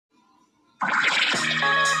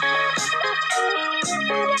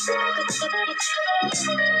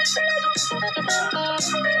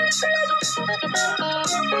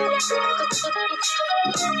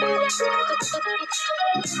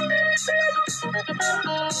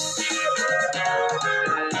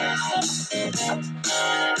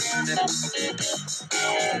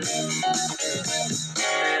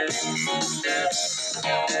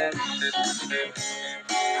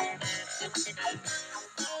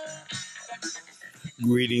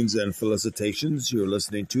Greetings and felicitations. You're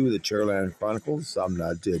listening to the Chairland Chronicles. I'm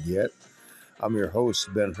not dead yet. I'm your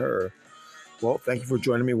host, Ben Hur. Well, thank you for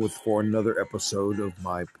joining me for another episode of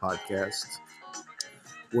my podcast.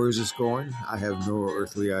 Where is this going? I have no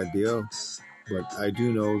earthly idea, but I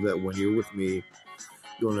do know that when you're with me,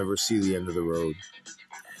 you'll never see the end of the road.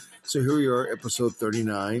 So here we are, episode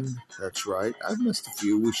 39. That's right. I've missed a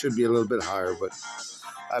few. We should be a little bit higher, but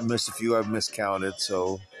I've missed a few. I've miscounted.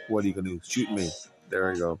 So what are you going to do? Shoot me. There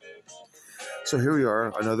we go. So here we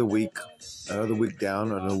are, another week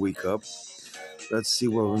down, another week up. Let's see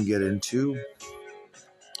what we can get into.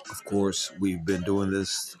 Of course, we've been doing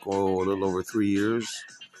this a little over 3 years,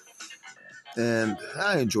 and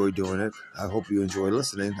I enjoy doing it. I hope you enjoy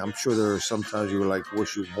listening. I'm sure there are some times you were like,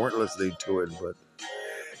 wish you weren't listening to it, but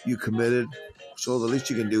you committed. So the least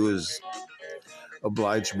you can do is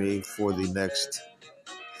oblige me for the next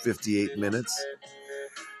 58 minutes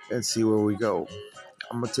and see where we go.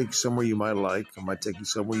 I'm going to take you somewhere you might like. I might take you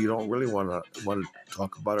somewhere you don't really want to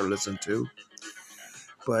talk about or listen to.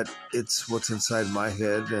 But it's what's inside my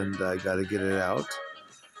head, and I got to get it out,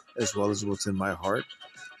 as well as what's in my heart.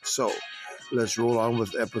 So let's roll on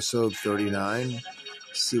with episode 39,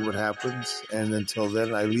 see what happens. And until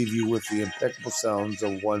then, I leave you with the impeccable sounds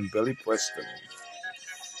of one Billy Preston.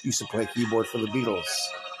 Used to play keyboard for the Beatles.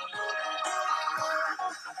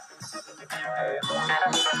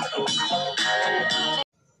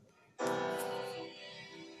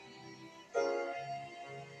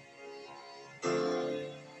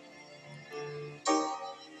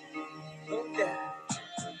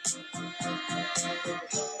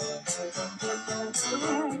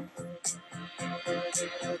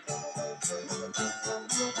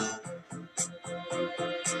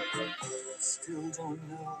 Still don't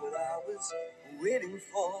know what I was waiting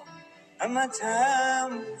for, and my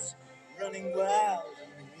time was running wild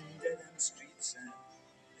in dead-end streets, and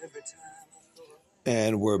every time I thought...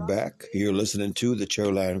 And we're back. You're listening to the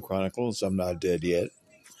Chairland Chronicles. I'm not dead yet.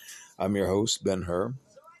 I'm your host, Ben Hur.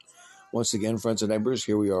 Once again, friends and neighbors,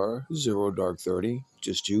 here we are, 0 Dark 30.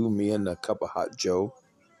 Just you, me, and a cup of hot Joe.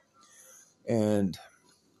 And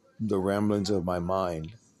the ramblings of my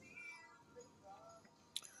mind.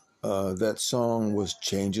 That song was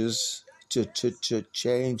Changes,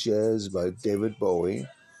 Changes by David Bowie.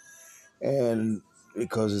 And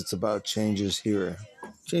because it's about changes here,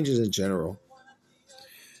 changes in general.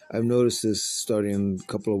 I've noticed this starting a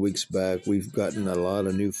couple of weeks back. We've gotten a lot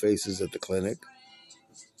of new faces at the clinic,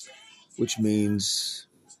 which means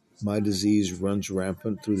my disease runs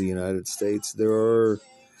rampant through the United States. There are,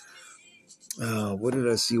 what did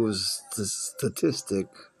I see was the statistic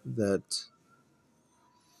that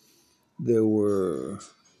there were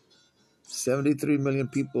 73 million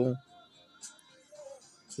people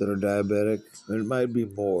that are diabetic. It might be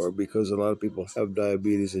more because a lot of people have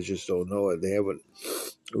diabetes and just don't know it. They haven't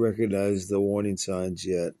recognized the warning signs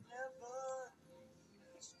yet.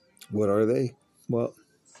 What are they? Well,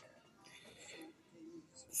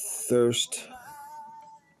 thirst.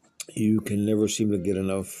 You can never seem to get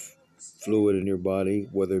enough fluid in your body,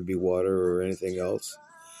 whether it be water or anything else.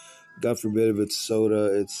 God forbid if it's soda,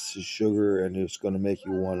 it's sugar, and it's going to make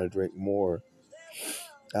you want to drink more.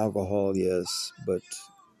 Alcohol, yes, but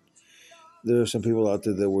there are some people out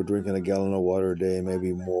there that were drinking a gallon of water a day,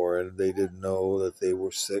 maybe more, and they didn't know that they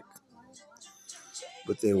were sick,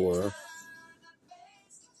 but they were.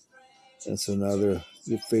 And so now they're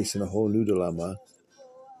facing a whole new dilemma.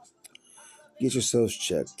 Get yourselves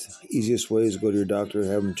checked. Easiest way is go to your doctor and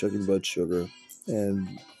have them check your blood sugar.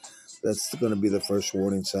 And that's going to be the first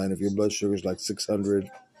warning sign. If your blood sugar is like 600,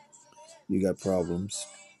 you got problems.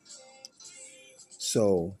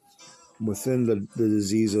 So within the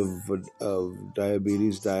disease of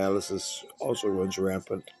diabetes, dialysis also runs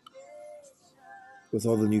rampant. With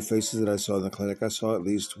all the new faces that I saw in the clinic, I saw at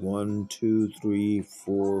least 1, 2, 3,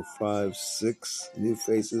 4, 5, 6 new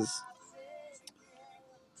faces.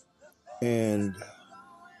 And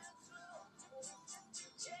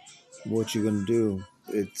what you're going to do,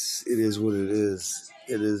 it is what it is.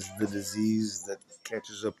 It is the disease that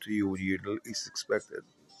catches up to you when you least expect it.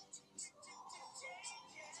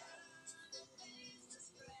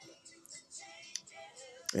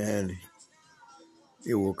 And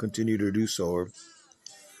it will continue to do so.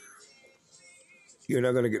 You're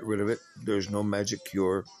not going to get rid of it. There's no magic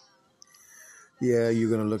cure. Yeah, you're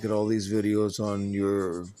going to look at all these videos on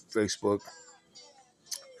your Facebook.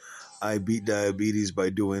 I beat diabetes by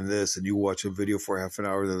doing this, and you watch a video for half an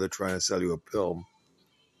hour, then they're trying to sell you a pill.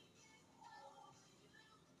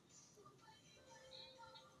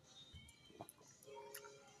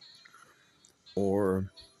 Or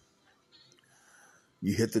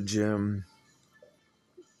you hit the gym,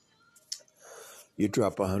 you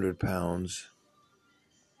drop 100 pounds,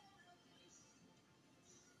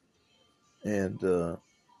 and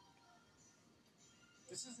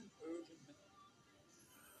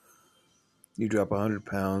you drop 100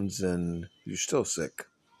 pounds and you're still sick.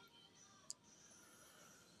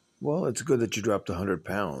 Well, it's good that you dropped 100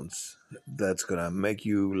 pounds. That's going to make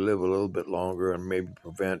you live a little bit longer and maybe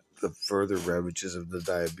prevent the further ravages of the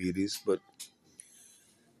diabetes, but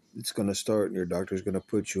it's going to start, and your doctor's going to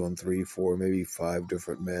put you on 3, 4, maybe 5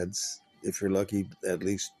 different meds. If you're lucky, at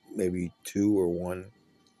least maybe 2 or 1.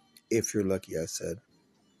 If you're lucky, I said.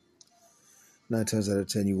 9 times out of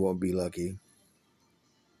 10, you won't be lucky.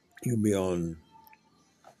 You'll be on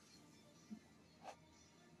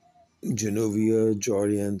Januvia,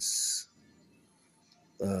 Jardiance.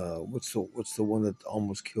 What's the one that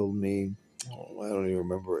almost killed me? Oh, I don't even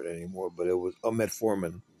remember it anymore. But it was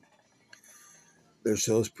metformin. They're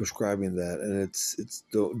still prescribing that, and it's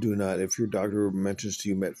do not. If your doctor mentions to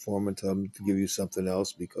you metformin, tell them to give you something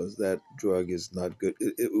else, because that drug is not good.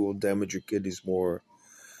 It will damage your kidneys more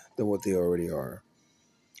than what they already are.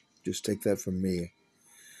 Just take that from me.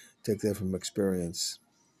 Take that from experience.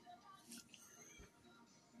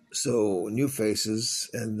 So, new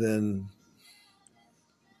faces, and then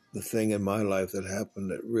the thing in my life that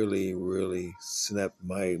happened that really, really snapped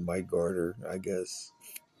my garter, I guess,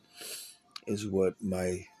 is what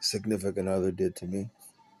my significant other did to me.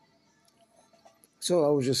 So I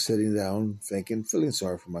was just sitting down thinking, feeling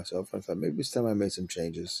sorry for myself. I thought maybe it's time I made some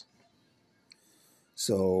changes.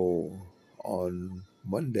 So on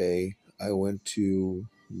Monday, I went to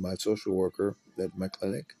my social worker at my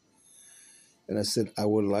clinic, and I said, I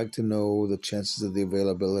would like to know the chances of the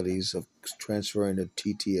availabilities of transferring to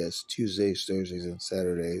TTS, Tuesdays, Thursdays, and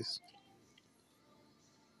Saturdays.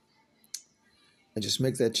 And just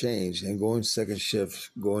make that change and going second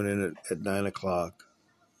shift, going in at 9 o'clock,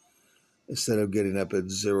 instead of getting up at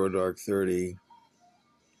 0:30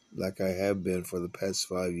 like I have been for the past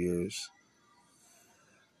 5 years.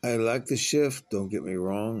 I like the shift, don't get me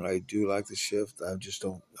wrong. I do like the shift. I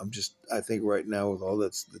think right now with all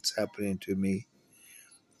that's happening to me,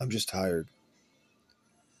 I'm just tired.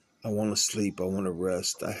 I want to sleep. I want to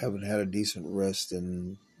rest. I haven't had a decent rest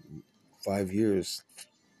in 5 years.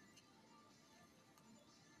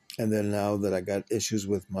 And then now that I got issues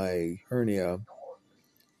with my hernia,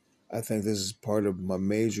 I think this is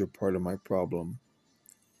major part of my problem.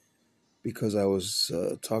 Because I was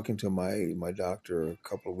talking to my doctor a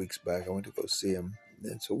couple of weeks back. I went to go see him.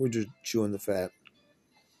 And so we're just chewing the fat.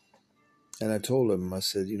 And I told him, I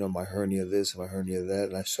said, my hernia this, my hernia that.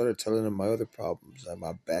 And I started telling him my other problems.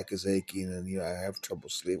 My back is aching, and, I have trouble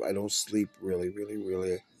sleep. I don't sleep really, really,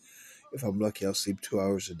 really. If I'm lucky, I'll sleep 2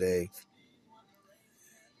 hours a day.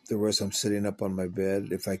 The rest, I'm sitting up on my bed.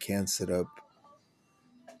 If I can sit up,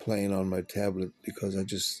 playing on my tablet, because I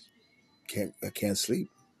can't sleep.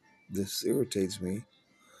 This irritates me.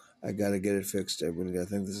 I got to get it fixed, everybody. I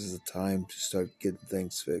think this is the time to start getting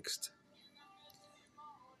things fixed.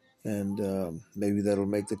 And maybe that'll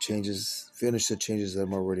finish the changes that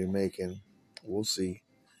I'm already making. We'll see.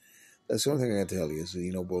 That's the only thing I can tell you is,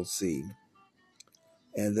 we'll see.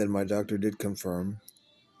 And then my doctor did confirm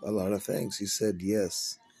a lot of things. He said,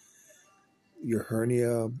 yes, your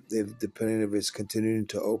hernia, depending if it's continuing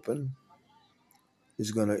to open,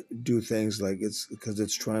 is going to do things like because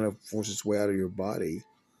it's trying to force its way out of your body.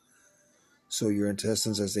 So your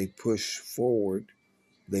intestines, as they push forward,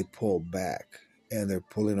 they pull back, and they're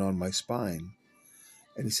pulling on my spine.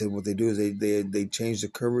 And he said what they do is they change the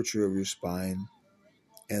curvature of your spine,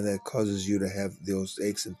 and that causes you to have those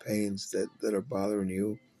aches and pains that are bothering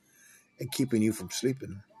you and keeping you from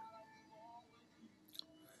sleeping.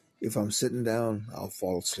 If I'm sitting down, I'll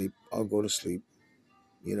fall asleep. I'll go to sleep.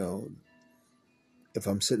 If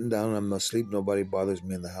I'm sitting down and I'm asleep, nobody bothers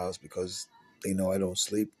me in the house because they know I don't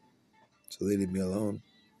sleep. So they leave me alone.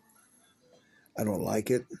 I don't like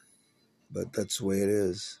it, but that's the way it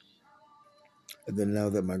is. And then now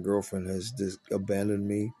that my girlfriend has abandoned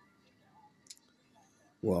me,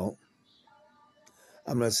 well,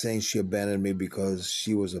 I'm not saying she abandoned me because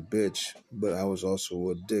she was a bitch, but I was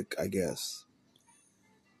also a dick, I guess.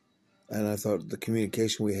 And I thought the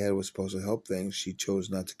communication we had was supposed to help things. She chose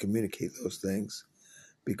not to communicate those things.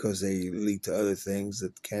 because they lead to other things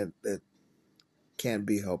that can't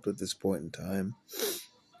be helped at this point in time.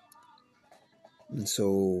 And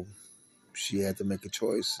so she had to make a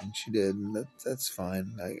choice, and she did, and that's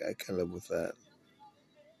fine. I can live with that.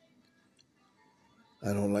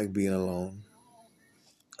 I don't like being alone.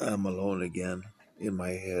 I'm alone again in my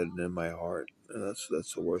head and in my heart, and that's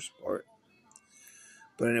the worst part.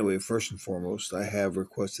 But anyway, first and foremost, I have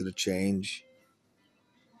requested a change,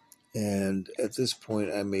 and at this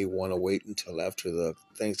point, I may want to wait until after the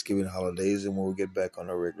Thanksgiving holidays and when we get back on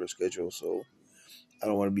our regular schedule. So I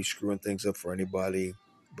don't want to be screwing things up for anybody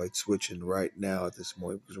by switching right now at this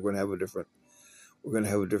point, because we're gonna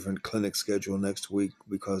have a different clinic schedule next week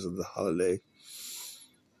because of the holiday.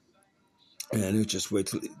 And it's just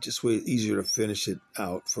way easier to finish it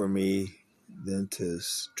out for me than to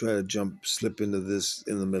try to slip into this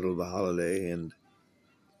in the middle of the holiday and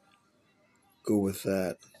go with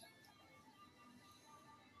that.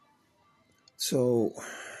 So,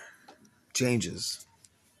 changes.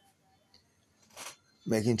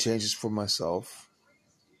 Making changes for myself,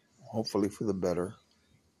 hopefully for the better.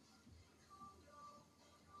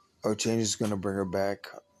 Are changes going to bring her back?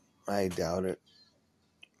 I doubt it.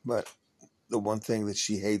 But the one thing that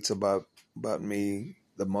she hates about me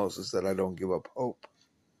the most is that I don't give up hope.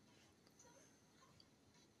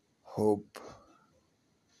 Hope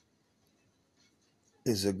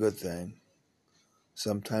is a good thing.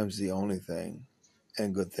 Sometimes the only thing,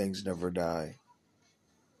 and good things never die.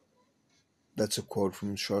 That's a quote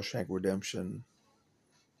from Shawshank Redemption.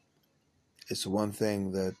 It's one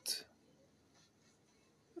thing that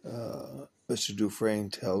Mr. Dufresne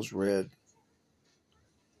tells Red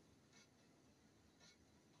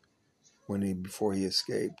before he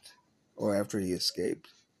escaped, or after he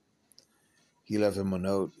escaped. He left him a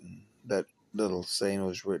note, and that little saying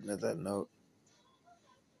was written in that note.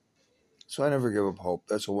 So I never give up hope.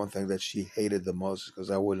 That's the one thing that she hated the most, because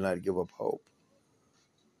I would not give up hope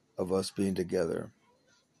of us being together.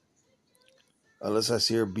 Unless I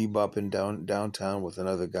see her bebopping downtown with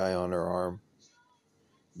another guy on her arm,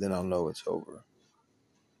 then I'll know it's over.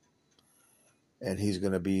 And he's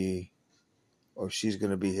going to be, or she's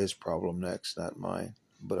going to be his problem next, not mine.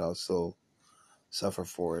 But I'll still suffer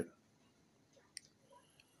for it.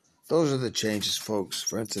 Those are the changes, folks,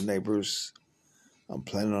 friends and neighbors, I'm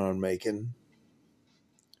planning on making.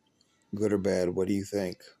 Good or bad, what do you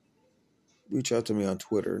think? Reach out to me on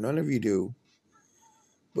Twitter. None of you do.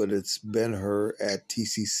 But it's Ben-Hur at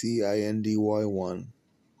TCCINDY1.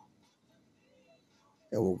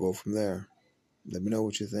 And we'll go from there. Let me know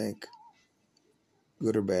what you think.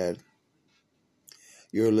 Good or bad.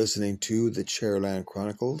 You're listening to the Chairland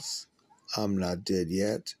Chronicles. I'm not dead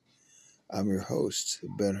yet. I'm your host,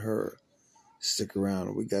 Ben-Hur. Stick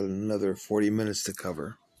around. We got another 40 minutes to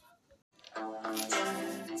cover.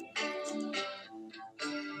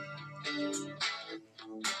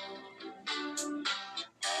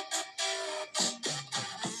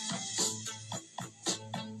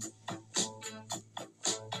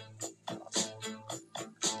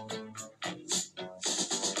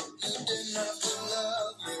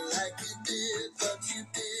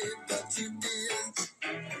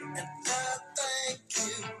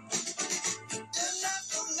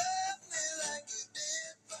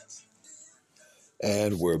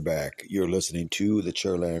 And we're back. You're listening to the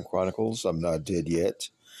Chairland Chronicles. I'm not dead yet.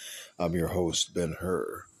 I'm your host,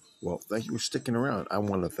 Ben-Hur. Well, thank you for sticking around. I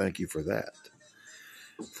want to thank you for that,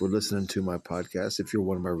 for listening to my podcast. If you're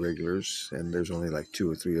one of my regulars, and there's only like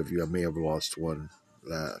 2 or 3 of you, I may have lost one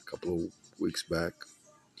a couple of weeks back.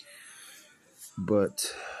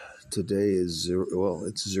 But today is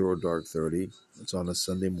it's 0 dark 30. It's on a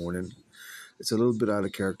Sunday morning. It's a little bit out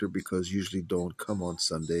of character because usually don't come on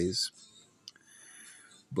Sundays.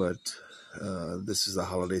 But this is the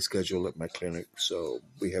holiday schedule at my clinic, so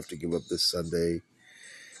we have to give up this Sunday,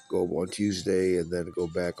 go on Tuesday, and then go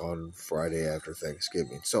back on Friday after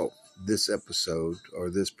Thanksgiving. So this episode, or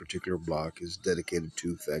this particular block, is dedicated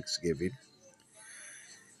to Thanksgiving,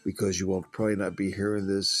 because you will probably not be hearing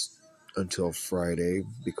this until Friday,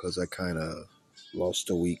 because I kind of lost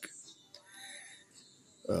a week.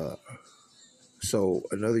 So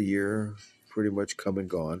another year pretty much come and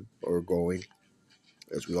gone, or going,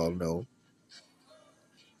 as we all know.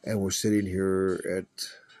 And we're sitting here at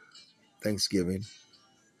Thanksgiving.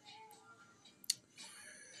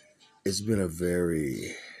 It's been a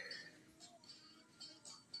very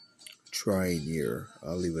trying year.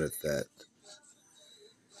 I'll leave it at that.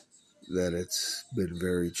 That it's been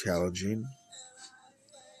very challenging.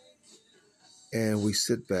 And we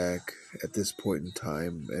sit back at this point in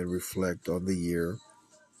time and reflect on the year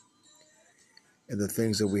and the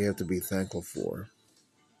things that we have to be thankful for.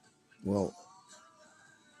 Well,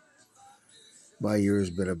 my year has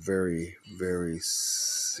been a very, very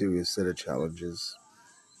serious set of challenges.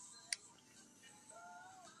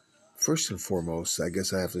 First and foremost, I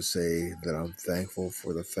guess I have to say that I'm thankful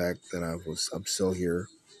for the fact that I'm still here.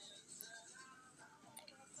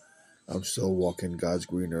 I'm still walking God's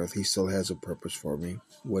green earth. He still has a purpose for me.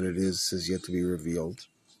 What it is yet to be revealed.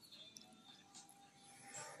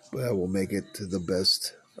 But I will make it to the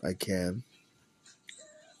best I can.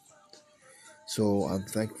 So I'm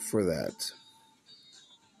thankful for that.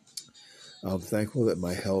 I'm thankful that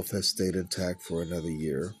my health has stayed intact for another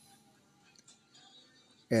year.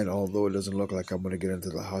 And although it doesn't look like I'm going to get into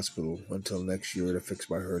the hospital until next year to fix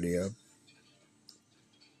my hernia,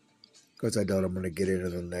 because I doubt I'm going to get it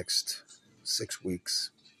in the next 6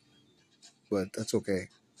 weeks. But that's okay.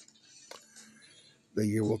 The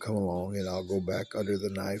year will come along and I'll go back under the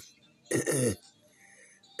knife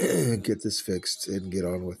and get this fixed and get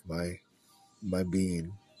on with my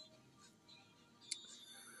being.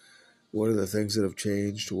 What are the things that have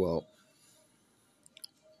changed? Well,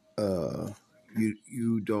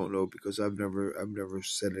 you don't know because I've never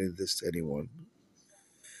said any of this to anyone.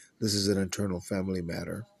 This is an internal family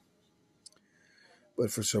matter.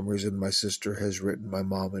 But for some reason, my sister has written my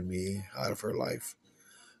mom and me out of her life.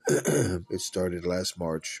 It started last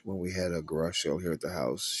March when we had a garage sale here at the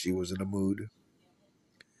house. She was in a mood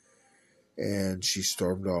and she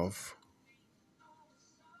stormed off.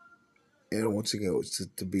 And once again,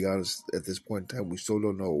 to be honest, at this point in time, we still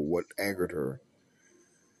don't know what angered her.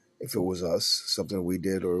 If it was us, something we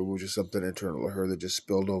did, or it was just something internal to her that just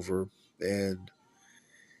spilled over and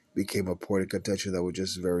became a point of contention that was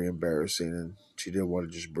just very embarrassing. And she didn't want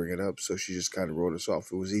to just bring it up, so she just kind of wrote us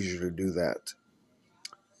off. It was easier to do that.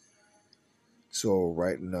 So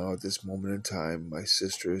right now, at this moment in time, my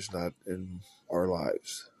sister is not in our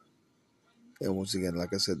lives. And once again,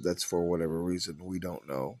 like I said, that's for whatever reason. We don't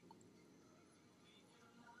know.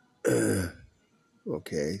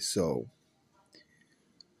 Okay, so.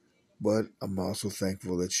 But I'm also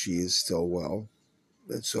thankful that she is still well.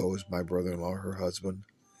 And so is my brother-in-law, her husband.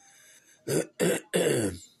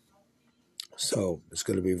 So it's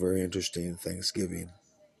going to be very interesting Thanksgiving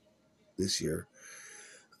this year.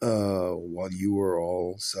 While you were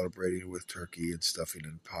all celebrating with turkey and stuffing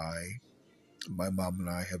and pie, my mom and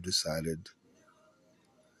I have decided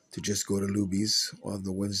to just go to Luby's on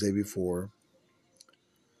the Wednesday before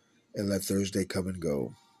and let Thursday come and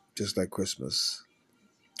go, just like Christmas.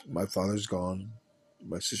 My father's gone,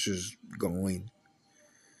 my sister's going,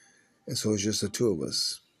 and so it's just the two of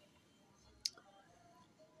us.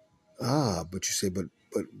 Ah, but you say,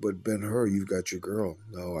 but Ben-Hur, you've got your girl.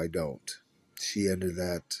 No, I don't. She ended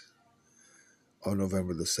that on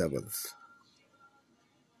November the 7th.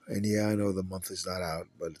 And yeah, I know the month is not out,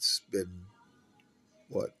 but it's been,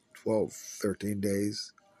 what, 12, 13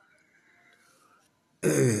 days?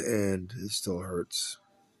 And it still hurts.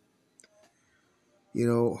 You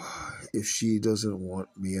know, if she doesn't want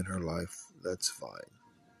me in her life, that's fine.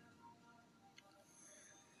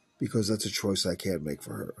 Because that's a choice I can't make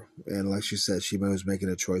for her. And like she said, she was making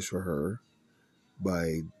a choice for her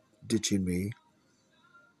by ditching me.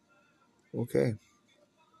 Okay.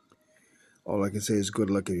 All I can say is good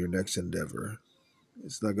luck in your next endeavor.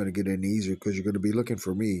 It's not going to get any easier because you're going to be looking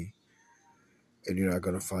for me and you're not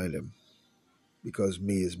going to find him. Because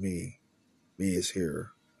me is me. Me is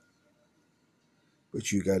here.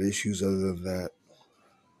 But you got issues other than that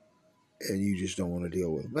and you just don't want to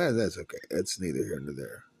deal with them. Man, that's okay. That's neither here nor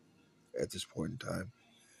there at this point in time.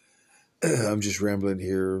 I'm just rambling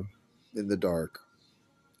here in the dark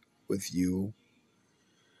with you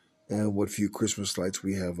and what few Christmas lights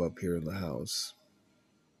we have up here in the house.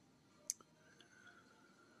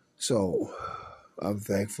 So I'm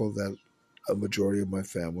thankful that a majority of my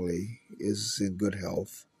family is in good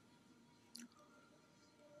health.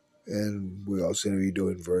 And we all seem to be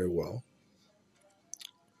doing very well.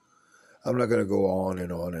 I'm not going to go on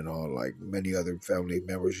and on and on like many other family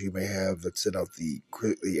members you may have that send out the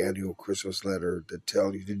annual Christmas letter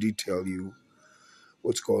to detail you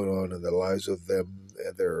what's going on in the lives of them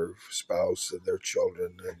and their spouse and their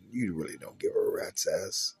children, and you really don't give a rat's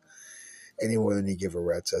ass any more than you give a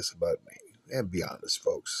rat's ass about me. And be honest,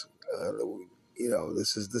 folks.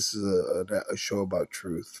 This is a show about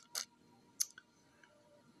truth.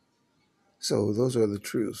 So those are the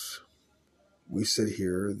truths. We sit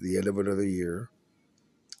here at the end of another year,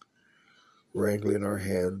 wrangling our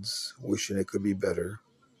hands, wishing it could be better,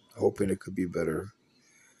 hoping it could be better.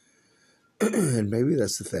 And maybe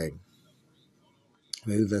that's the thing.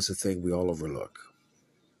 Maybe that's the thing we all overlook.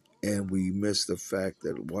 And we miss the fact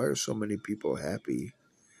that why are so many people happy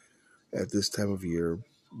at this time of year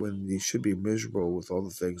when you should be miserable with all the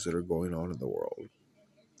things that are going on in the world.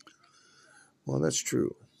 Well, that's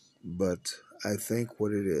true. But I think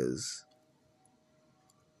what it is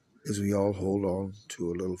we all hold on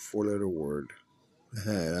to a little four-letter word.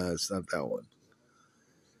 No, it's not that one.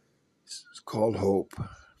 It's called hope.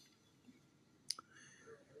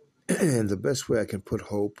 And the best way I can put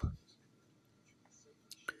hope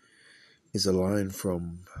is a line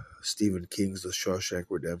from Stephen King's The Shawshank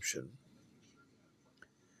Redemption.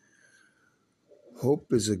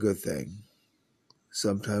 Hope is a good thing,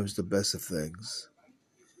 sometimes the best of things,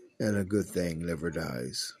 and a good thing never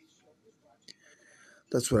dies.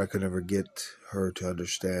 That's what I could never get her to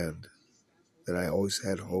understand, that I always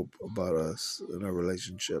had hope about us in our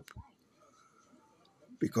relationship,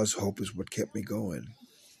 because hope is what kept me going.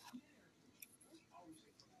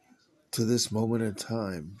 To this moment in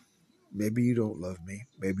time, maybe you don't love me,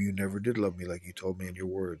 maybe you never did love me like you told me in your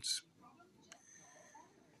words,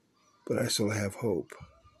 but I still have hope.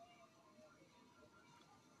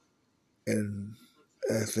 And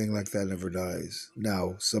a thing like that never dies.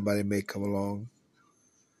 Now, somebody may come along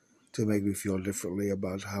to make me feel differently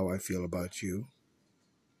about how I feel about you,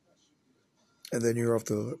 and then you're off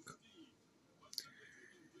the hook.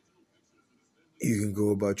 You can go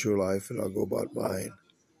about your life and I'll go about mine.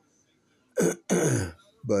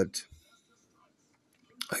 But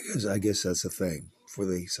I guess that's the thing for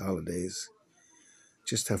these holidays.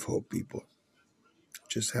 Just have hope, people.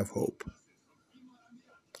 Just have hope.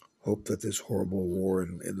 Hope that this horrible war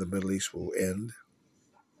in the Middle East will end,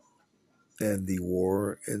 and the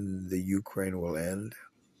war in the Ukraine will end.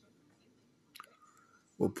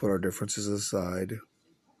 We'll put our differences aside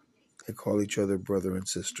and call each other brother and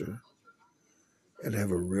sister and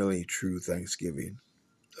have a really true Thanksgiving,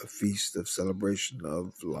 a feast of celebration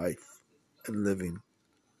of life and living,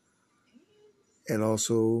 and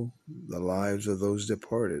also the lives of those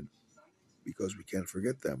departed, because we can't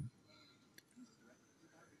forget them.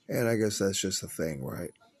 And I guess that's just a thing,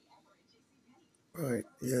 right? Right.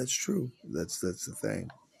 Yeah, it's true. That's the thing.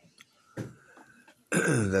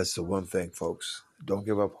 That's the one thing, folks. Don't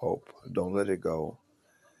give up hope. Don't let it go.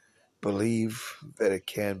 Believe that it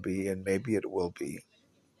can be, and maybe it will be.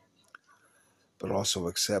 But also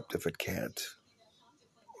accept if it can't,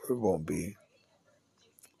 or it won't be.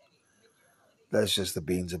 That's just the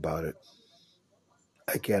beans about it.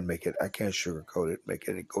 I can't make it. I can't sugarcoat it, make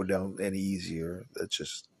it go down any easier. That's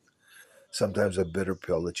just sometimes a bitter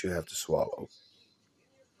pill that you have to swallow.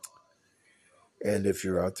 And if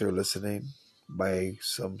you're out there listening, by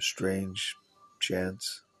some strange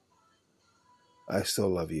chance, I still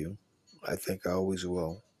love you. I think I always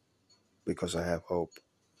will, because I have hope.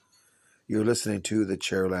 You're listening to the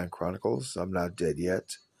Chairland Chronicles. I'm not dead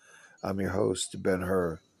yet. I'm your host, Ben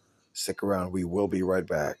Hur. Stick around. We will be right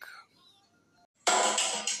back.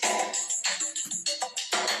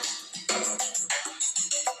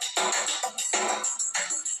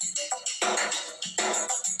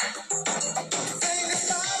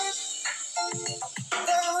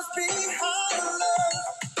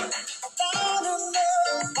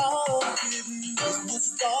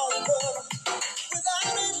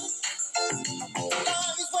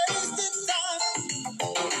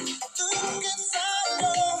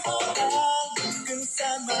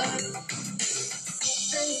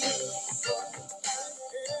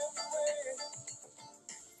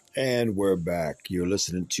 And we're back. You're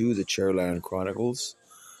listening to the Chairland Chronicles.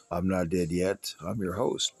 I'm not dead yet. I'm your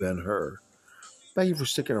host, Ben Hur. Thank you for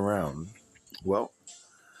sticking around. Well,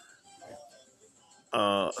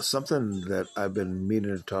 something that I've been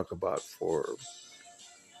meaning to talk about for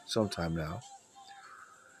some time now.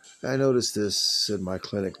 I noticed this in my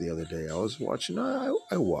clinic the other day. I was watching. I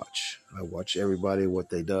watch everybody, what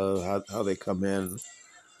they do, how they come in.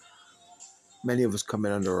 Many of us come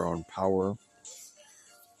in under our own power.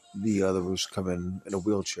 The others come in a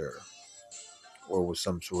wheelchair or with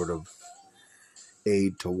some sort of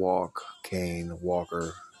aid to walk, cane,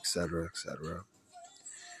 walker, etc., etc.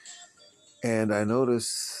 And I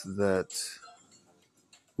notice that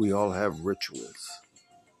we all have rituals.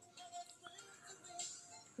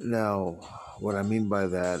 Now, what I mean by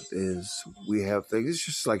that is we have things. It's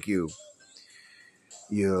just like you.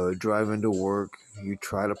 You drive into work. You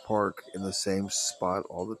try to park in the same spot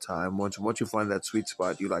all the time. Once you find that sweet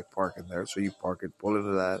spot, you like parking there, so you park it, pull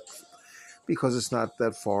into that, because it's not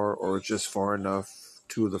that far, or it's just far enough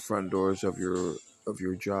to the front doors of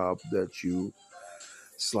your job that you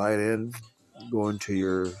slide in, go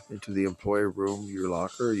into the employee room, your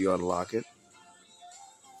locker, you unlock it,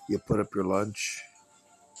 you put up your lunch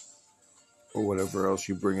or whatever else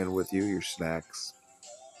you bring in with you, your snacks,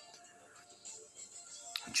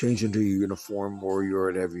 change into your uniform, or you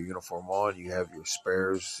already have your uniform on. You have your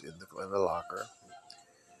spares in the locker.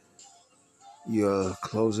 You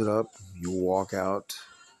close it up. You walk out.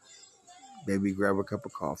 Maybe grab a cup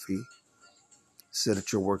of coffee. Sit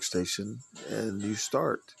at your workstation, and you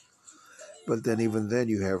start. But then, even then,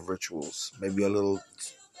 you have rituals. Maybe a little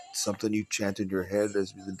something you chant in your head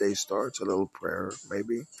as the day starts. A little prayer,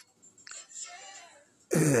 maybe.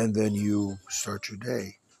 And then you start your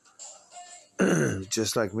day.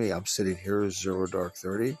 Just like me, I'm sitting here at 0 dark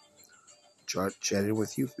 30, chatting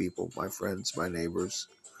with you people, my friends, my neighbors,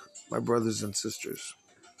 my brothers and sisters.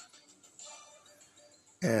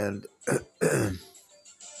 And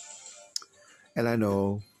and I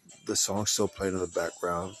know the song's still playing in the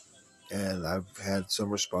background, and I've had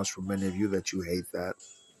some response from many of you that you hate that.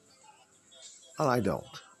 And I don't.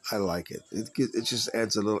 I like it. It just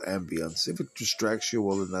adds a little ambience. If it distracts you,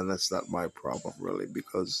 well, then that's not my problem, really,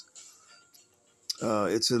 because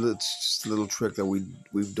it's just a little trick that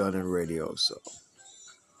we've done in radio. So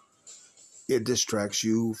it distracts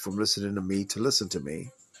you from listening to me to listen to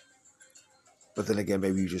me. But then again,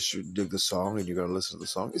 maybe you just should dig the song and you're going to listen to the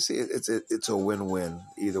song. You see, it's a win-win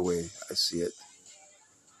either way. I see it.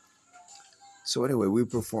 So anyway, we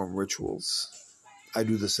perform rituals. I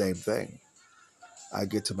do the same thing. I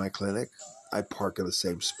get to my clinic. I park in the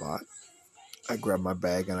same spot. I grab my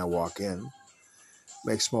bag and I walk in.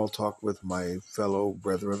 Make small talk with my fellow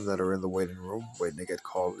brethren that are in the waiting room, waiting to get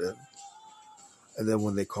called in. And then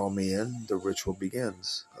when they call me in, the ritual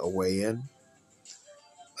begins. A weigh-in,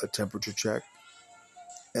 a temperature check,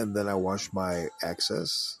 and then I wash my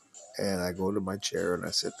access, and I go to my chair and I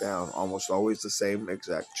sit down. Almost always the same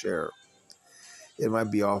exact chair. It might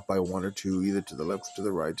be off by one or two, either to the left or to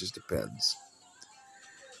the right, just depends.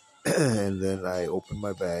 And then I open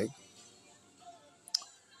my bag.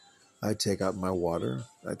 I take out my water.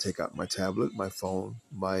 I take out my tablet, my phone,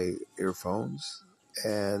 my earphones,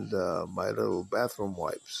 and my little bathroom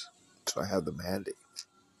wipes. So I have them handy.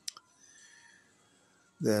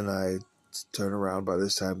 Then I turn around. By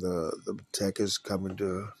this time, the tech is coming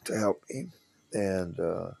to help me. And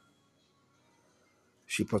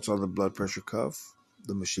she puts on the blood pressure cuff.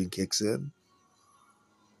 The machine kicks in.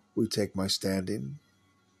 We take my standing.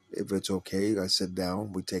 If it's okay, I sit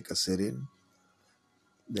down. We take a sitting.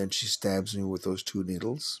 Then she stabs me with those 2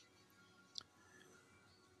 needles.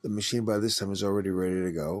 The machine by this time is already ready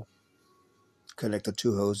to go. Connect the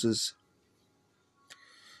 2 hoses.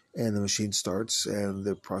 And the machine starts and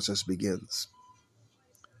the process begins.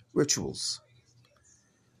 Rituals.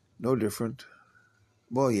 No different.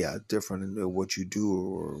 Well, yeah, different in what you do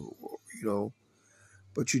or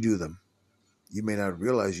but you do them. You may not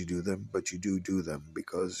realize you do them, but you do them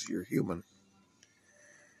because you're human.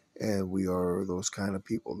 And we are those kind of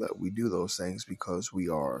people that we do those things because we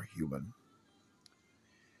are human.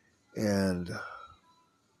 And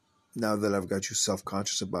now that I've got you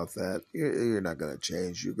self-conscious about that, you're not going to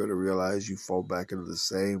change. You're going to realize you fall back into the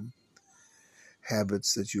same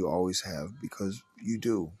habits that you always have because you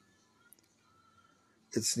do.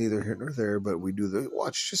 It's neither here nor there, but we do the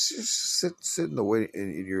watch. Just sit in the wait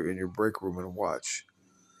in your break room and watch.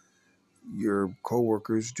 Your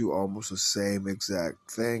coworkers do almost the same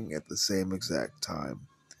exact thing at the same exact time.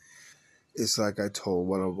 It's like I told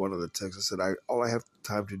one of the texts. I said, all I have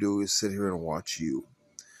time to do is sit here and watch you,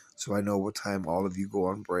 so I know what time all of you go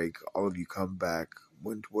on break, all of you come back,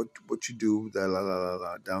 what you do,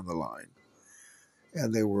 down the line.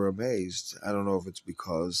 And they were amazed. I don't know if it's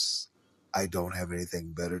because I don't have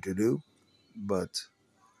anything better to do, but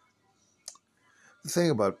the thing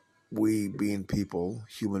about we being people,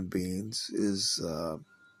 human beings, is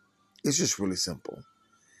it's just really simple.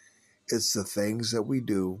 It's the things that we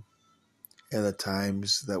do and the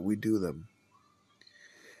times that we do them.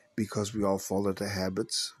 Because we all fall into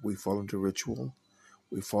habits, we fall into ritual,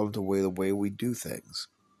 we fall into the way we do things.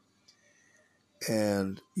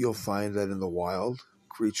 And you'll find that in the wild,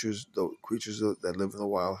 the creatures that live in the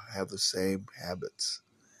wild have the same habits.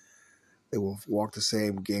 They will walk the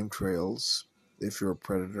same game trails. If you're a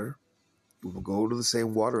predator, you will go to the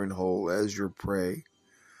same watering hole as your prey,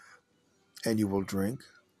 and you will drink.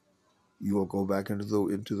 You will go back into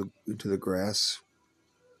the grass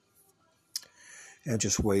and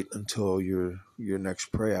just wait until your next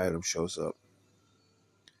prey item shows up.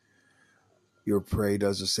 Your prey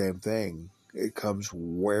does the same thing. It comes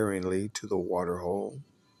waringly to the water hole.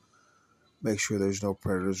 Make sure there's no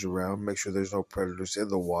predators around. Make sure there's no predators in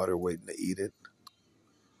the water waiting to eat it.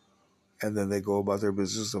 And then they go about their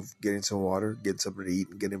business of getting some water, getting something to eat,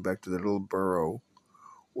 and getting back to their little burrow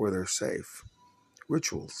where they're safe.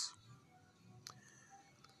 Rituals.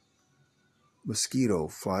 mosquito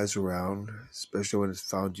flies around, especially when it's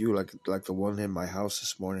found you, like the one in my house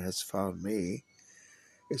this morning has found me.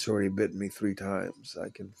 It's already bitten me 3 times. I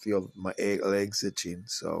can feel my legs itching.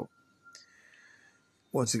 So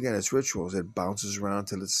once again, it's rituals. It bounces around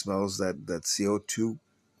till it smells that CO2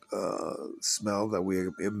 smell that we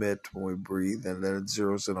emit when we breathe, and then it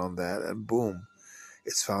zeroes in on that, and boom,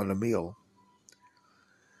 it's found a meal.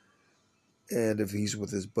 And if he's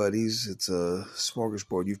with his buddies, it's a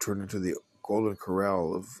smorgasbord. You've turned into the golden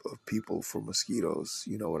corral of people for mosquitoes.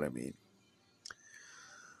 You know what I mean.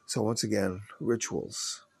 So once again,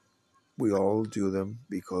 rituals. We all do them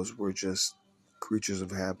because we're just creatures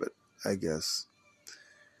of habit, I guess.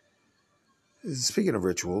 Speaking of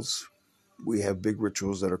rituals, we have big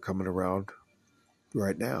rituals that are coming around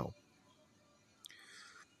right now.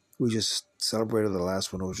 We just celebrated the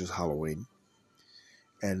last one, which is Halloween.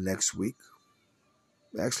 And next week,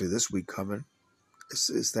 actually this week coming,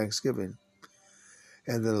 is Thanksgiving.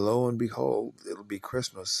 And then lo and behold, it'll be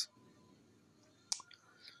Christmas.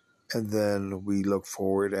 And then we look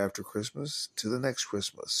forward after Christmas to the next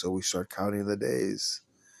Christmas. So we start counting the days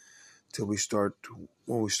till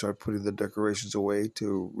when we start putting the decorations away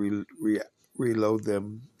to reload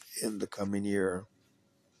them in the coming year.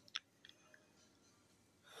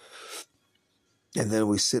 And then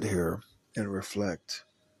we sit here and reflect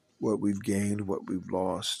what we've gained, what we've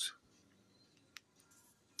lost.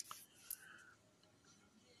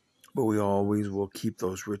 But we always will keep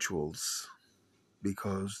those rituals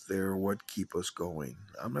because they're what keep us going.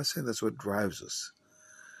 I'm not saying that's what drives us,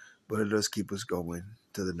 but it does keep us going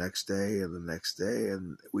to the next day and the next day.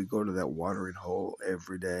 And we go to that watering hole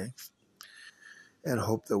every day and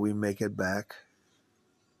hope that we make it back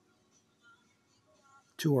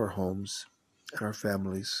to our homes and our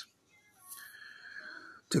families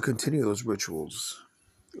to continue those rituals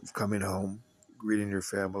of coming home, greeting your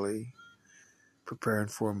family, preparing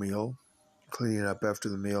for a meal, cleaning up after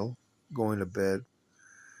the meal, going to bed,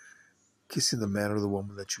 kissing the man or the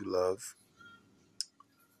woman that you love,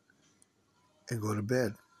 and go to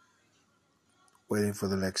bed, waiting for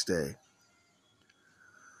the next day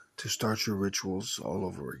to start your rituals all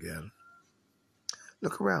over again.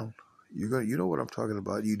 Look around. You know what I'm talking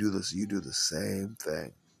about. You do this. You do the same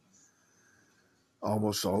thing.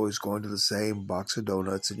 Almost always going to the same box of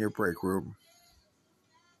donuts in your break room,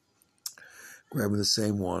 grabbing the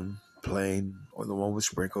same one, plain, or the one with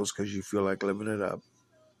sprinkles because you feel like living it up.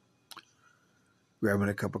 Grabbing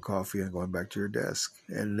a cup of coffee and going back to your desk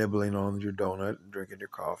and nibbling on your donut and drinking your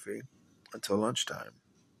coffee until lunchtime.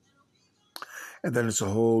 And then it's a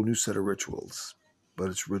whole new set of rituals, but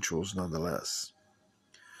it's rituals nonetheless.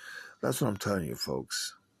 That's what I'm telling you,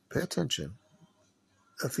 folks. Pay attention.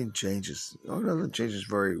 Nothing changes. Nothing changes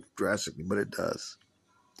very drastically, but it does.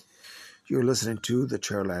 You're listening to the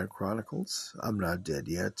Chairland Chronicles. I'm not dead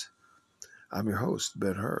yet. I'm your host,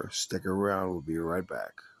 Ben Hur. Stick around. We'll be right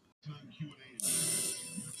back.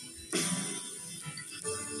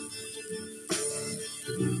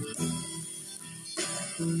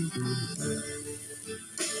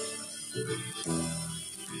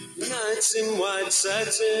 Nights in white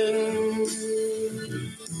satin,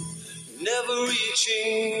 never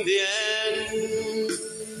reaching the end.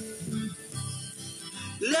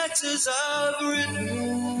 Letters I've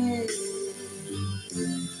written,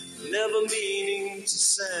 never meaning to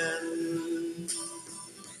send.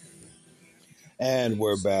 And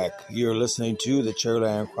we're back. You're listening to the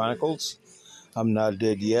Chairland Chronicles. I'm not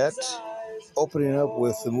dead yet. Opening up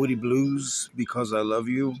with the Moody Blues, Because I Love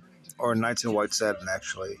You, or Nights in White Satin,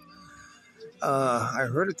 actually. I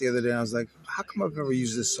heard it the other day and I was like, how come I've never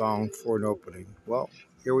used this song for an opening? Well,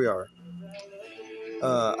 here we are.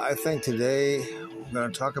 I think today I'm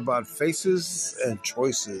going to talk about faces and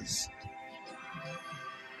choices.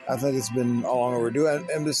 I think it's been long overdue.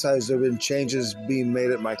 And besides, there have been changes being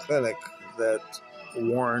made at my clinic that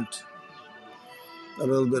warrant a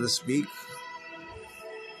little bit of speak.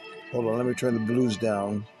 Hold on, let me turn the blues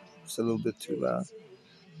down. It's a little bit too loud.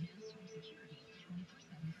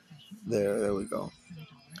 There we go.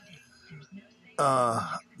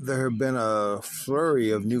 There have been a flurry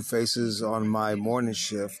of new faces on my morning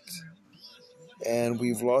shift, and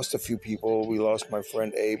we've lost a few people. We lost my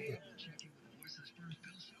friend Abe,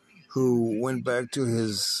 who went back to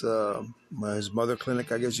his mother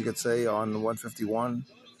clinic, I guess you could say, on 151,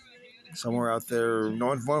 somewhere out there. No,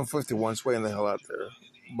 151 is way in the hell out there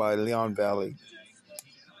by Leon Valley,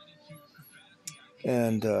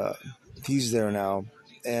 and he's there now.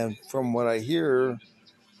 And from what I hear,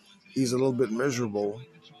 he's a little bit miserable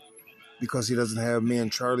because he doesn't have me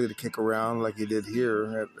and Charlie to kick around like he did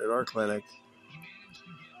here at our clinic.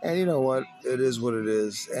 And you know what? It is what it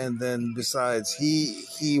is. And then besides,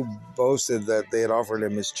 he boasted that they had offered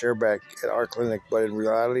him his chair back at our clinic, but in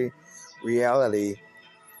reality,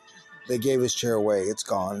 they gave his chair away. It's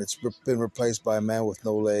gone. It's been replaced by a man with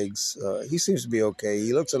no legs. He seems to be okay.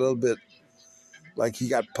 He looks a little bit like he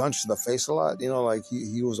got punched in the face a lot. You know, like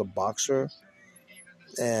he was a boxer,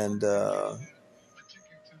 and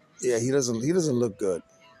yeah, he doesn't look good.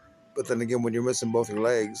 But then again, when you're missing both your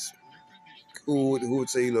legs, who would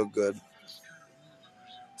say you look good?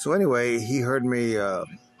 So anyway, he heard me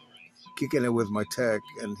kicking it with my tech,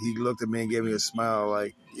 and he looked at me and gave me a smile,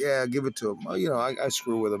 like, "Yeah, give it to him." Well, I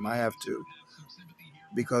screw with him. I have to,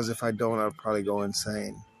 because if I don't, I'll probably go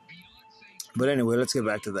insane. But anyway, let's get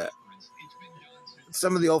back to that.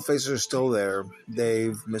 Some of the old faces are still there.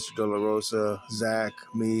 Dave, Mr. De La Rosa, Zach,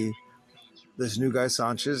 me. This new guy,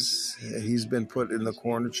 Sanchez, he's been put in the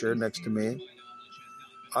corner chair next to me.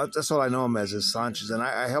 That's all I know him as is Sanchez. And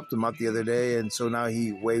I helped him out the other day, and so now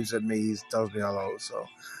he waves at me. He tells me hello. So,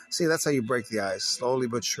 see, that's how you break the ice, slowly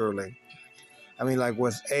but surely. I mean, like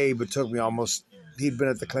with Abe, it took me he'd been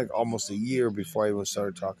at the clinic almost a year before I even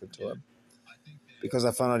started talking to him. Because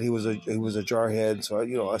I found out he was a jarhead, so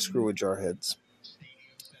I screw with jarheads.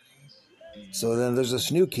 So then there's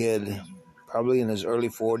this new kid, probably in his early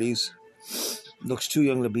 40s, looks too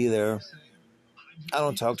young to be there. I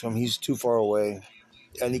don't talk to him; he's too far away,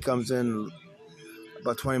 and he comes in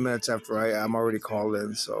about 20 minutes after I'm already called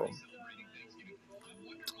in. So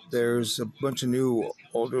there's a bunch of new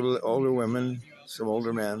older women, some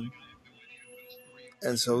older men,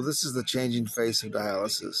 and so this is the changing face of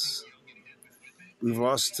dialysis. We've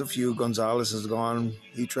lost a few. Gonzalez is gone.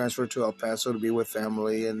 He transferred to El Paso to be with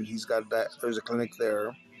family, and there's a clinic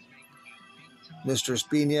there. Mr.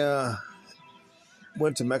 Espina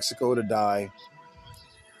went to Mexico to die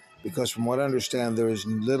because, from what I understand, there is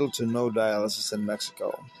little to no dialysis in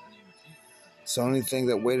Mexico. So the only thing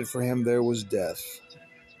that waited for him there was death.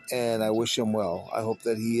 And I wish him well. I hope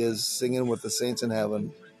that he is singing with the saints in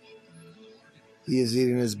heaven. He is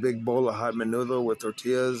eating his big bowl of hot menudo with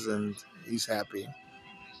tortillas, and he's happy.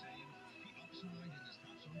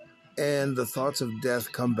 And the thoughts of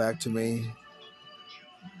death come back to me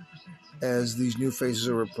as these new faces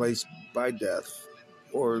are replaced by death.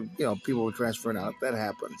 Or, people are transferring out. That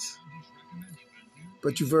happens.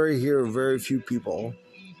 But you hear very few people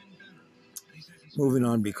moving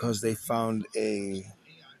on because they found a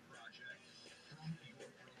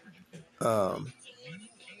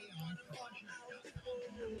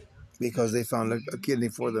kidney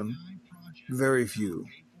for them. Very few.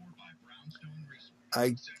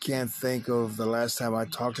 I can't think of the last time I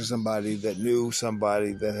talked to somebody that knew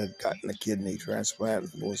somebody that had gotten a kidney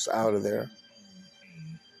transplant and was out of there.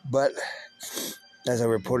 But as I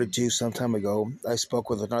reported to you some time ago, I spoke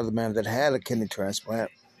with another man that had a kidney transplant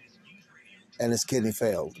and his kidney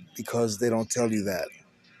failed, because they don't tell you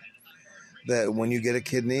that when you get a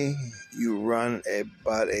kidney, you run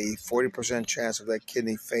about a 40% chance of that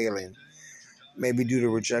kidney failing, maybe due to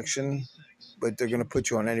rejection, but they're going to put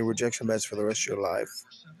you on any rejection meds for the rest of your life.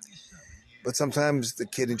 But sometimes the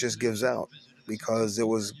kidney just gives out because it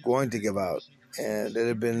was going to give out and it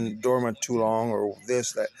had been dormant too long, or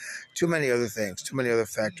this, that, too many other things, too many other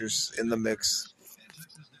factors in the mix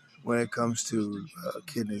when it comes to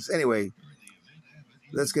kidneys. Anyway,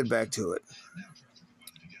 let's get back to it.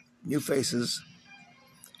 New faces,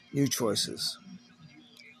 new choices.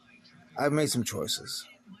 I've made some choices.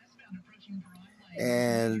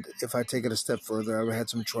 And if I take it a step further, I've had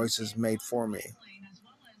some choices made for me.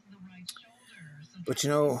 But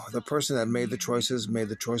the person that made the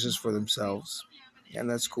choices for themselves. And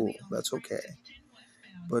that's cool. That's okay.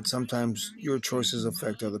 But sometimes your choices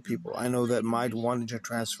affect other people. I know that my wanting to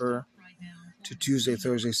transfer to Tuesday,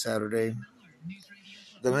 Thursday, Saturday,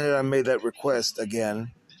 the minute I made that request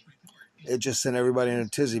again, it just sent everybody in a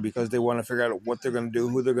tizzy because they want to figure out what they're going to do,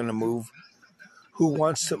 who they're going to move, who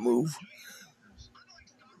wants to move,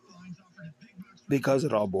 because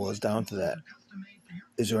it all boils down to that.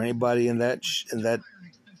 Is there anybody in that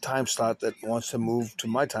time slot that wants to move to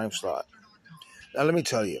my time slot? Now, let me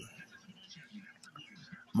tell you,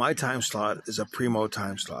 my time slot is a primo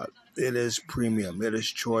time slot. It is premium. It is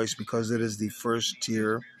choice because it is the first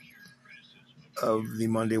tier of the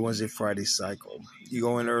Monday, Wednesday, Friday cycle. You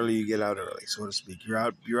go in early, you get out early, so to speak. You're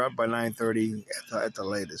out by 9:30 at the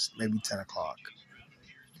latest, maybe 10 o'clock.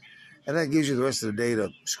 And that gives you the rest of the day to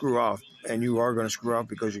screw off. And you are going to screw off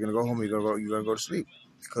because you're going to go home, you're going to go to sleep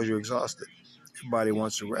because you're exhausted. Your body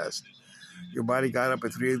wants to rest. Your body got up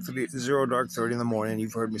at 30 in the morning.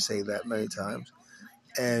 You've heard me say that many times.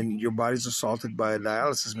 And your body's assaulted by a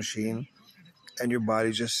dialysis machine. and your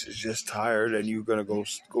body just is just tired, and you're gonna go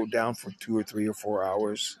down for 2 or 3 or 4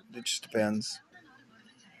 hours. It just depends.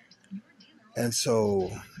 And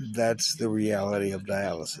so that's the reality of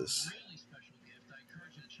dialysis.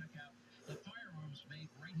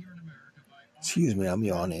 Excuse me, I'm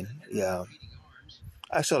yawning. Yeah,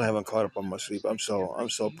 I still haven't caught up on my sleep. I'm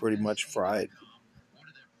so pretty much fried.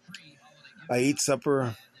 I eat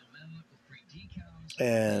supper,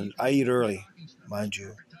 and I eat early, mind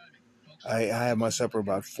you. I have my supper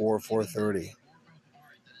about 4:30.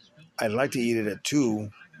 I'd like to eat it at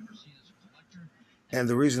 2, and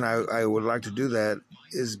the reason I would like to do that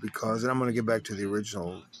is because, and I'm going to get back to the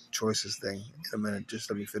original choices thing in a minute.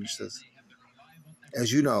 Just let me finish this.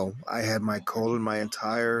 As you know, I had my colon, my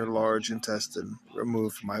entire large intestine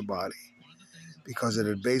removed from my body because it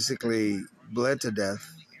had basically bled to death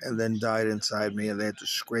and then died inside me, and they had to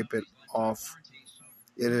scrape it off.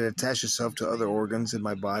 It had attached itself to other organs in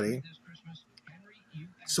my body.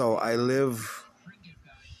 So I live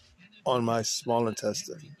on my small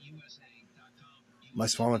intestine. My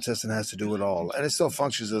small intestine has to do it all, and it still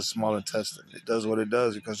functions as a small intestine. It does what it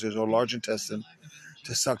does because there's no large intestine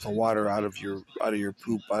to suck the water out of your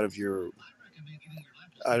poop, out of your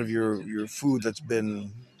food that's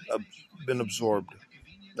been absorbed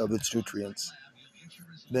of its nutrients.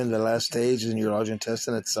 Then the last stage in your large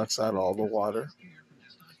intestine, it sucks out all the water,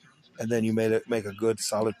 and then you make a good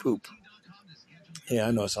solid poop. Yeah,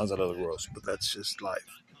 I know it sounds a little gross, but that's just life.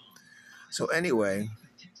 So anyway,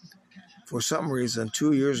 for some reason,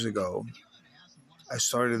 2 years ago, I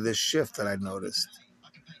started this shift that I noticed.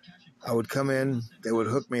 I would come in, they would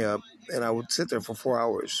hook me up, and I would sit there for 4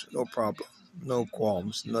 hours, no problem, no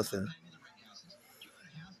qualms, nothing.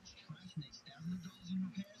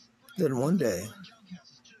 Then one day,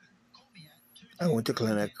 I went to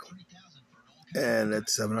clinic, and at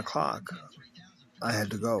 7 o'clock, I had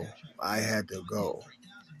to go.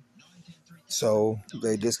 So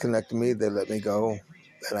they disconnected me, they let me go,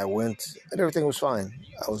 and I went, and everything was fine.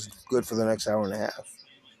 I was good for the next hour and a half.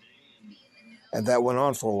 And that went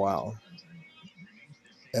on for a while.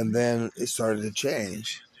 And then it started to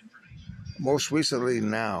change. Most recently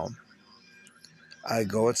now, I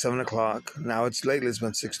go at 7 o'clock. Now lately it's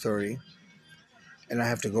been 6:30. And I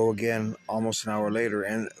have to go again almost an hour later.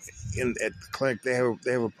 And at the clinic, they have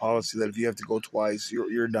a policy that if you have to go twice,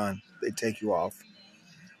 you're done. They take you off.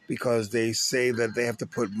 Because they say that they have to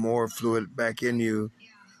put more fluid back in you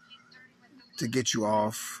to get you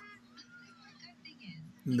off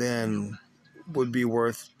than would be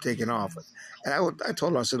worth taking off. And I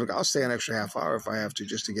told them, I said, look, I'll stay an extra half hour if I have to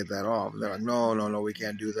just to get that off. And they're like, no, we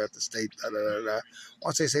can't do that. The state, da, da, da, da.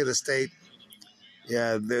 Once they say the state,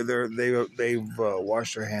 yeah, they've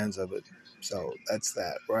washed their hands of it. So that's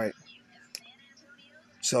that, right?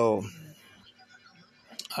 So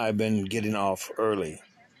I've been getting off early.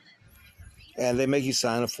 And they make you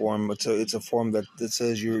sign a form. It's a form that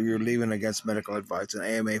says you're leaving against medical advice, an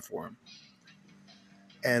AMA form.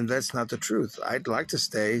 And that's not the truth. I'd like to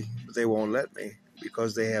stay, but they won't let me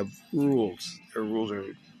because they have rules. Their rules are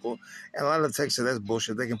bull. And a lot of the texts say that's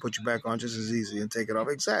bullshit. They can put you back on just as easy and take it off.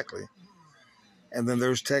 Exactly. And then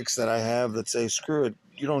there's texts that I have that say, screw it.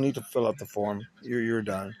 You don't need to fill out the form. You're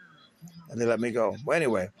done. And they let me go. Well,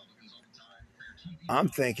 anyway, I'm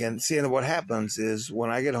thinking, seeing what happens is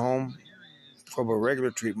when I get home from a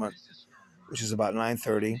regular treatment, which is about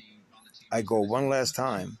 9:30, I go one last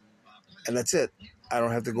time, and that's it. I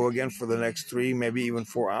don't have to go again for the next 3, maybe even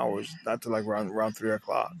 4 hours, not till like around 3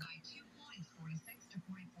 o'clock.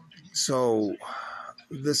 So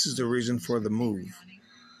this is the reason for the move.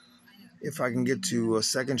 If I can get to a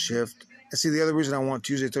second shift, and see the other reason I want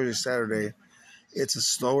Tuesday, Thursday, Saturday, it's a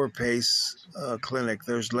slower pace clinic.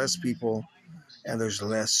 There's less people and there's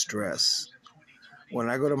less stress. When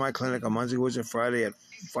I go to my clinic on Monday, Wednesday, Friday at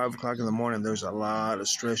 5 o'clock in the morning, there's a lot of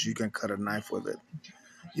stress. You can cut a knife with it.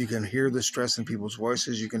 You can hear the stress in people's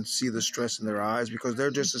voices. You can see the stress in their eyes because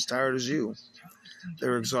they're just as tired as you.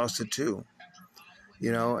 They're exhausted too,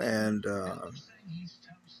 and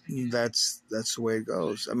that's the way it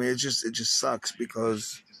goes. I mean, it just sucks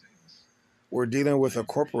because we're dealing with a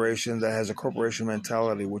corporation that has a corporation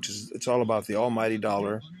mentality, which is it's all about the almighty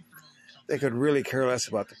dollar. They could really care less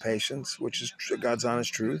about the patients, which is God's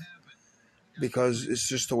honest truth, because it's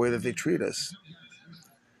just the way that they treat us.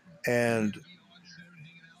 And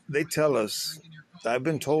they tell us, I've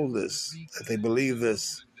been told this, that they believe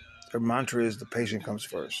this. Their mantra is the patient comes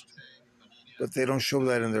first. But they don't show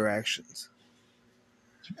that in their actions.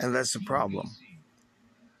 And that's the problem.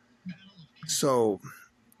 So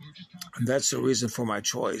that's the reason for my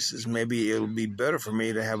choice, is maybe it'll be better for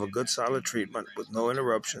me to have a good solid treatment with no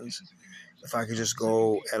interruptions if I could just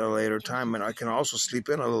go at a later time, and I can also sleep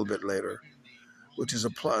in a little bit later, which is a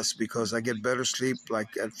plus because I get better sleep like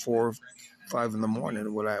at 4, 5 in the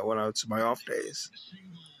morning when it's my off days.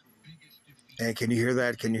 And can you hear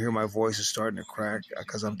that? Can you hear my voice is starting to crack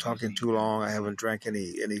because I'm talking too long? I haven't drank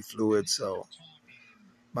any fluid, so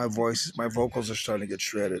my vocals are starting to get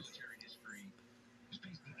shredded.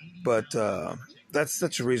 But that's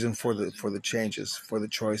the reason for the changes, for the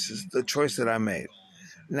choices, the choice that I made.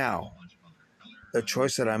 Now, the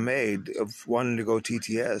choice that I made of wanting to go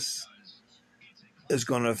TTS is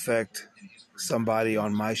going to affect somebody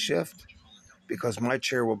on my shift because my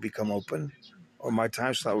chair will become open or my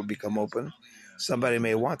time slot will become open. Somebody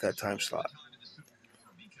may want that time slot.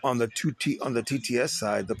 On the TTS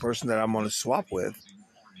side, the person that I'm going to swap with,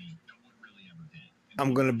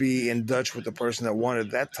 I'm going to be in Dutch with the person that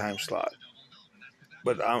wanted that time slot.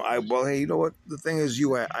 But well, hey, you know what? The thing is,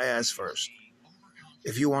 I asked first.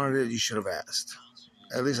 If you wanted it, you should have asked.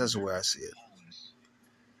 At least that's the way I see it.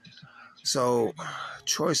 So,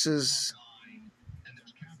 choices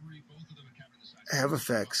have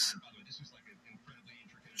effects.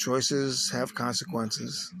 Choices have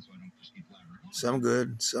consequences. Some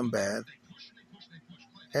good, some bad.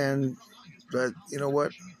 But you know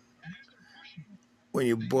what? When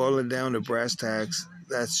you boil it down to brass tacks,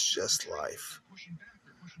 that's just life.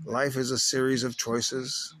 Life is a series of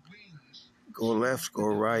choices. Go left, go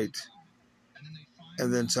right.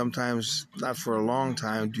 And then sometimes, not for a long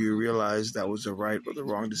time, do you realize that was the right or the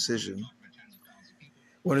wrong decision.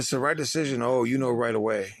 When it's the right decision, you know right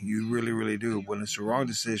away. You really, really do. When it's the wrong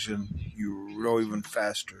decision, you know even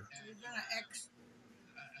faster.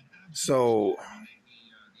 So,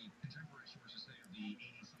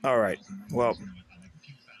 all right. Well,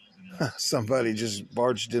 somebody just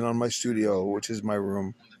barged in on my studio, which is my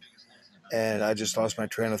room, and I just lost my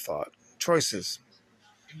train of thought. Choices.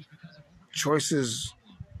 Choices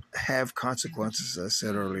have consequences, as I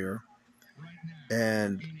said earlier,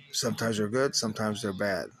 and sometimes they're good, sometimes they're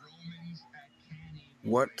bad.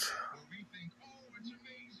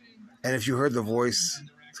 And if you heard the voice,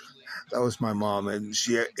 that was my mom, and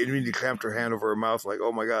she immediately clamped her hand over her mouth like,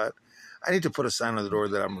 oh my God, I need to put a sign on the door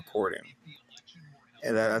that I'm recording.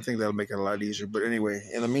 And I think that'll make it a lot easier. But anyway,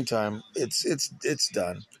 in the meantime, it's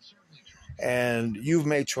done. And you've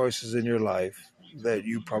made choices in your life that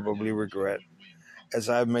you probably regret, as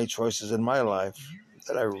I've made choices in my life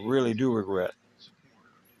that I really do regret.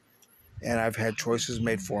 And I've had choices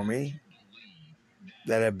made for me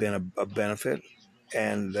that have been a benefit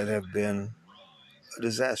and that have been a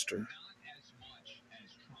disaster.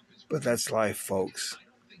 But that's life, folks.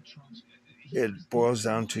 It boils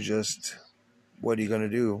down to just what are you going to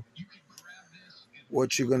do?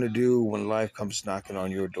 What you're going to do when life comes knocking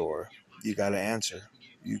on your door. You got to answer.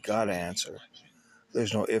 You got to answer.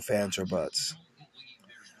 There's no ifs, ands, or buts.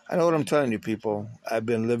 I know what I'm telling you, people. I've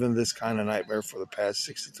been living this kind of nightmare for the past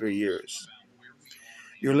 63 years.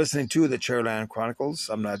 You're listening to the Chairland Chronicles.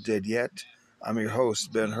 I'm not dead yet. I'm your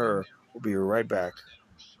host, Ben Hur. We'll be right back.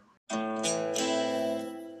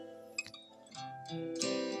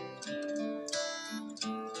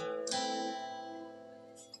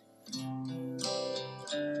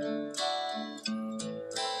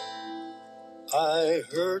 I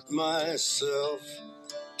hurt myself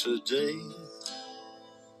today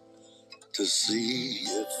to see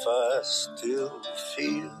if I still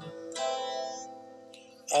feel.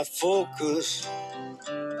 I focus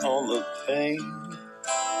on the pain,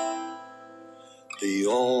 the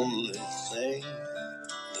only thing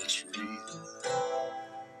that's real.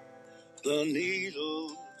 The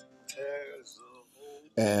needle tears the hole.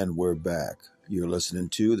 And we're back. You're listening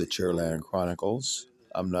to the Chairland Chronicles.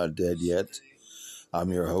 I'm not dead yet. I'm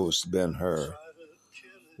your host, Ben Hur.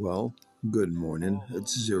 Well, good morning.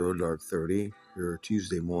 It's 0:30 here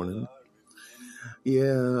Tuesday morning.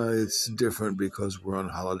 Yeah, it's different because we're on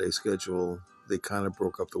holiday schedule. They kind of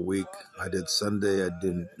broke up the week. I did Sunday,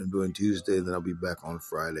 I'm doing Tuesday, then I'll be back on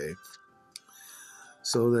Friday.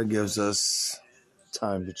 So that gives us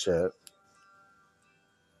time to chat.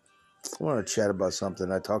 I want to chat about something.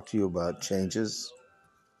 I talked to you about changes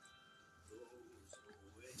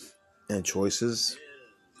and choices.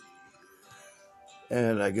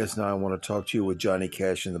 And I guess now I want to talk to you with Johnny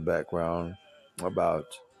Cash in the background about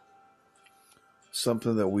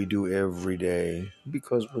something that we do every day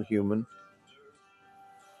because we're human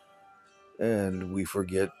and we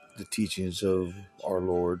forget the teachings of our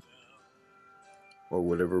Lord or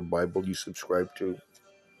whatever Bible you subscribe to.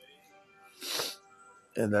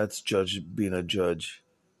 And that's being a judge.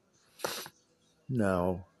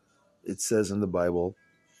 Now, it says in the Bible,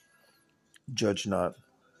 judge not,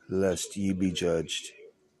 lest ye be judged.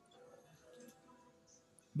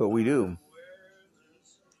 But we do.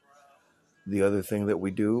 The other thing that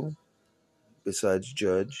we do, besides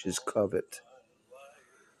judge, is covet.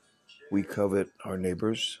 We covet our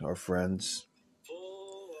neighbors, our friends.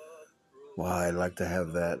 Well, I'd like to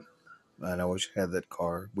have that, and I wish I had that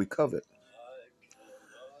car. We covet.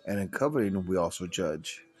 And in coveting, we also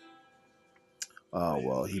judge.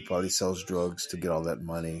 Well, he probably sells drugs to get all that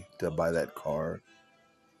money to buy that car,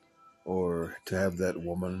 or to have that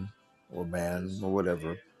woman or man or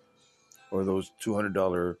whatever, or those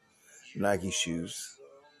 $200 Nike shoes.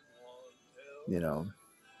 You know,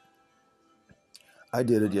 I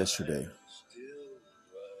did it yesterday.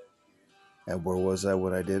 And where was I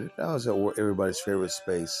when I did it? I was at everybody's favorite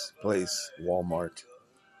place, Walmart.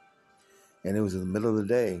 And it was in the middle of the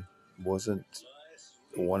day. It wasn't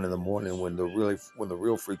 1 in the morning when the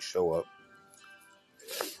real freaks show up.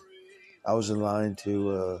 I was in line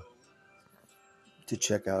to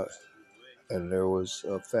check out, and there was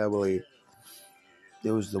a family.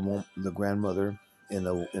 There was the grandmother in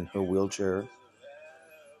her wheelchair.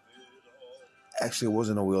 Actually, it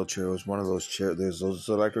wasn't a wheelchair. It was one of those chairs. There's those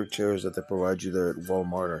electric chairs that they provide you there at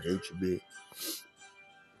Walmart or H-E-B.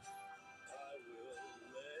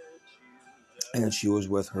 And she was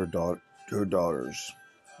with her daughters,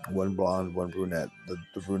 one blonde, one brunette.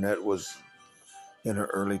 The brunette was in her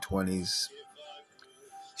early 20s.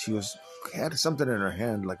 She had something in her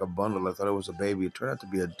hand, like a bundle. I thought it was a baby. It turned out to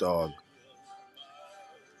be a dog.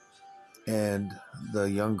 And the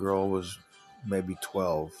young girl was maybe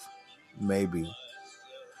 12, maybe,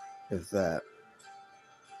 if that.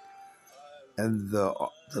 And the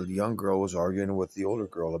young girl was arguing with the older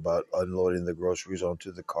girl about unloading the groceries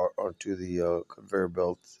onto the conveyor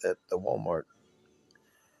belt at the Walmart.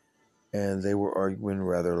 And they were arguing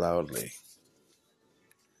rather loudly.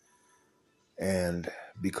 And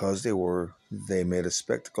because they made a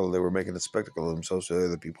spectacle. They were making a spectacle of themselves to the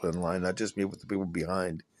other people in line, not just me, but the people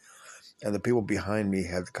behind. And the people behind me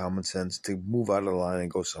had the common sense to move out of the line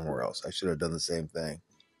and go somewhere else. I should have done the same thing.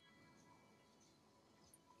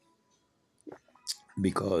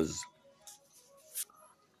 Because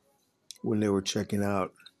when they were checking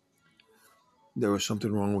out, there was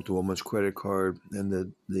something wrong with the woman's credit card,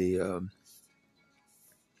 and the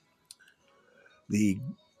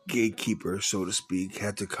gatekeeper, so to speak,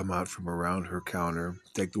 had to come out from around her counter,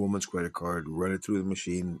 take the woman's credit card, run it through the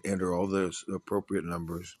machine, enter all the appropriate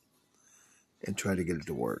numbers, and try to get it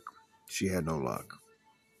to work. She had no luck.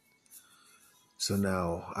 So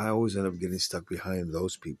now I always end up getting stuck behind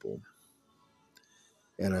those people,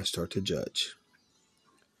 and I start to judge.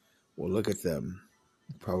 Well, look at them,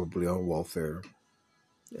 probably on welfare.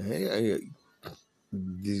 Hey,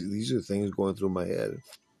 these are things going through my head.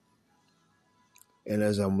 And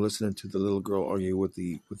as I'm listening to the little girl argue with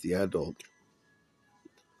the adult,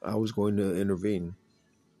 I was going to intervene.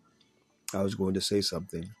 I was going to say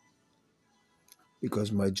something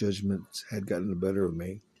because my judgments had gotten the better of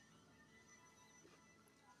me.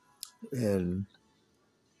 And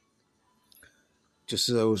just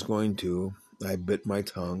as I was going to, I bit my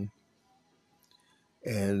tongue,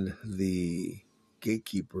 and the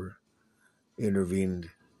gatekeeper intervened,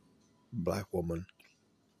 black woman,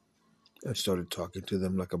 and started talking to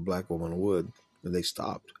them like a black woman would, and they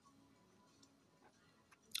stopped.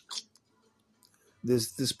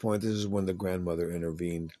 This is when the grandmother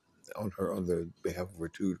intervened on the behalf of her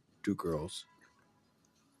two girls.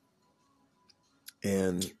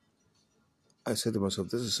 And I said to myself,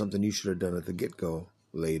 this is something you should have done at the get-go,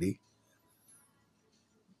 lady.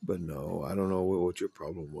 But no, I don't know what your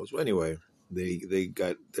problem was. Well, anyway, they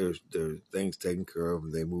got their things taken care of,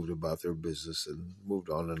 and they moved about their business and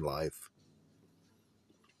moved on in life.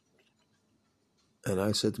 And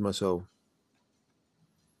I said to myself,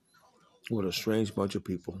 what a strange bunch of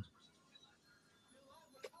people.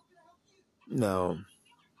 Now,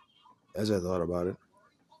 as I thought about it,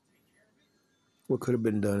 what could have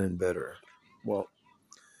been done and better? Well,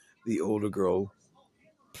 the older girl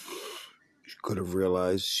could have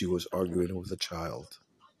realized she was arguing with a child.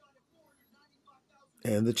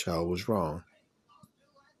 And the child was wrong.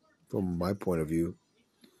 From my point of view,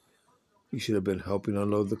 you should have been helping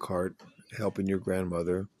unload the cart, helping your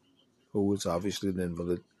grandmother, who was obviously an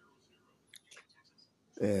invalid,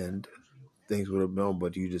 and things would have known,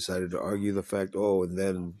 but you decided to argue the fact, and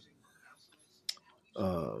then,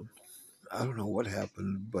 I don't know what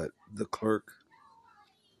happened, but the clerk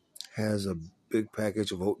has a big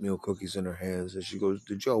package of oatmeal cookies in her hands, and she goes,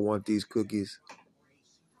 did y'all want these cookies?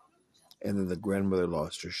 And then the grandmother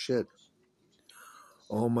lost her shit.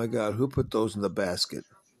 Oh my God, who put those in the basket?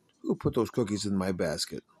 Who put those cookies in my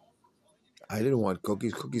basket? I didn't want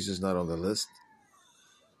cookies. Cookies is not on the list.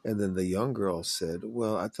 And then the young girl said,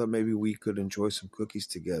 well, I thought maybe we could enjoy some cookies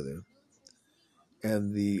together.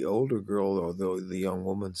 And the older girl, or the young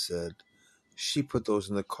woman, said, she put those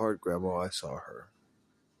in the cart, Grandma. I saw her.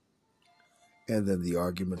 And then the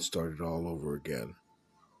argument started all over again.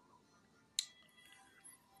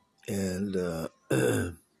 And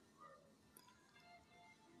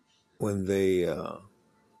when they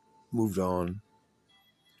moved on,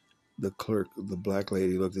 the clerk, the black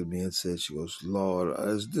lady, looked at me and said, she goes, Lord,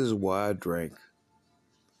 this is why I drank.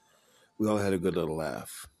 We all had a good little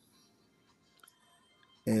laugh.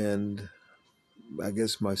 And I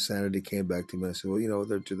guess my sanity came back to me. I said, well, you know,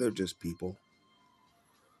 they're just people.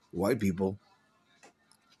 White people.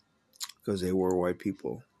 Because they were white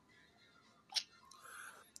people.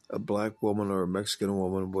 A black woman or a Mexican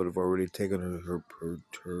woman would have already taken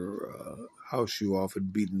her house shoe off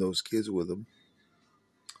and beaten those kids with them.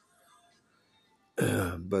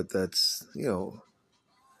 But that's, you know,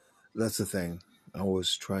 that's the thing I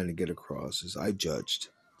was trying to get across is I judged.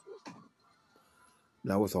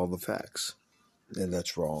 Not with all the facts. And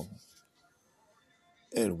that's wrong.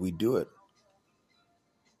 And we do it.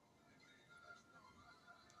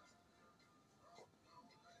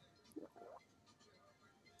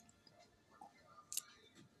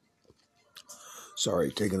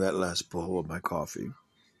 Sorry, taking that last pull of my coffee.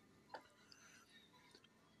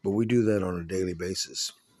 But we do that on a daily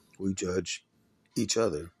basis. We judge each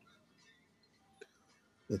other.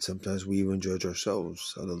 And sometimes we even judge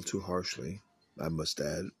ourselves a little too harshly, I must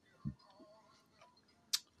add.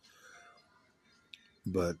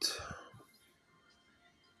 But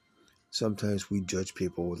sometimes we judge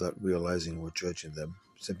people without realizing we're judging them,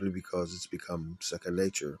 simply because it's become second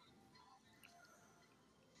nature.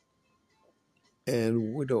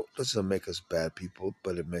 And we don't, doesn't make us bad people,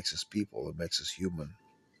 but it makes us people. It makes us human.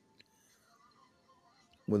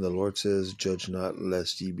 When the Lord says, judge not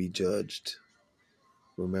lest ye be judged,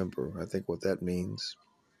 remember, I think what that means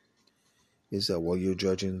is that while you're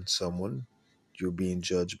judging someone, you're being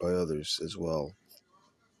judged by others as well.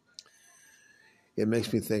 It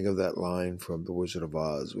makes me think of that line from The Wizard of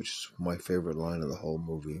Oz, which is my favorite line of the whole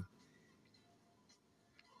movie.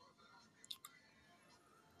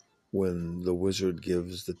 When the wizard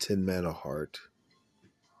gives the Tin Man a heart,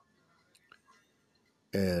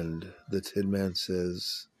 and the Tin Man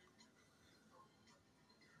says,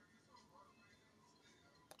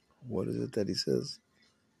 what is it that he says?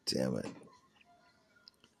 Damn it.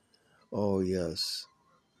 Oh, yes.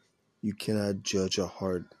 You cannot judge a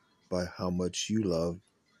heart by how much you love,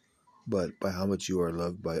 but by how much you are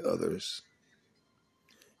loved by others.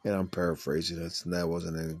 And I'm paraphrasing it, and that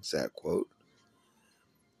wasn't an exact quote.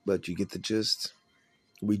 But you get the gist.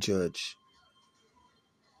 We judge.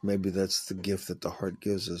 Maybe that's the gift that the heart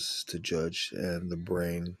gives us, to judge, and the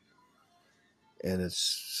brain. And it's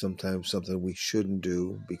sometimes something we shouldn't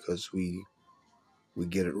do because we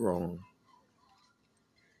get it wrong.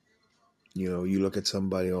 You know, you look at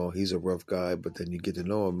somebody, oh, he's a rough guy, but then you get to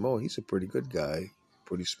know him, oh, he's a pretty good guy,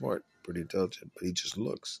 pretty smart, pretty intelligent, but he just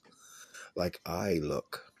looks like I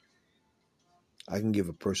look. I can give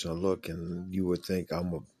a person a look and you would think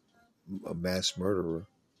I'm a mass murderer.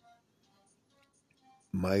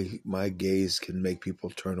 My gaze can make people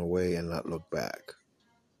turn away and not look back.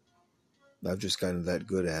 I've just gotten that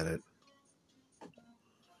good at it.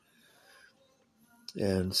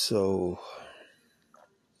 And so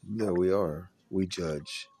there we are. We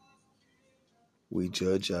judge. We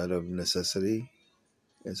judge out of necessity,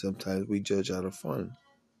 and sometimes we judge out of fun.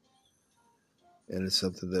 And it's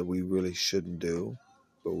something that we really shouldn't do,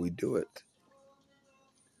 but we do it.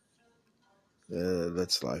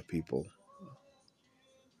 That's life, people.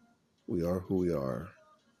 We are who we are.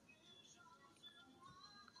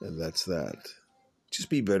 And that's that. Just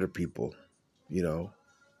be better people, you know.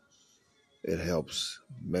 It helps,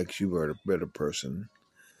 makes you a better person.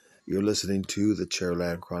 You're listening to the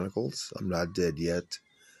Chairland Chronicles. I'm not dead yet.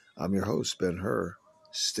 I'm your host, Ben Hur.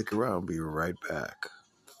 Stick around. Be right back.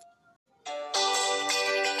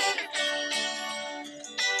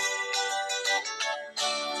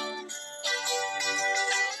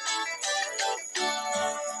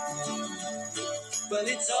 Well,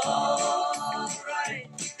 it's all right.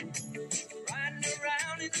 Riding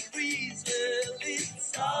around in the breeze. Well,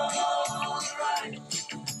 it's all right.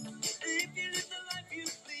 If you live the life you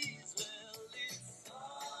please. Well, it's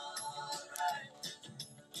all right.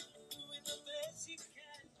 Doing the best you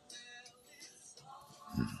can. Well, it's all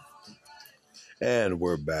right. And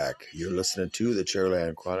we're back. You're listening to the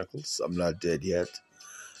Chairland Chronicles. I'm not dead yet.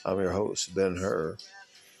 I'm your host, Ben Hur.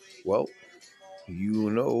 Well, you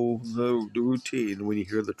know the routine when you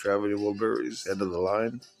hear the Traveling Wilburys end of the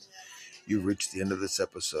line. You've reached the end of this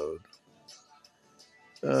episode.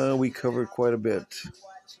 We covered quite a bit.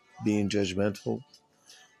 Being judgmental,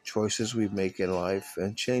 choices we make in life,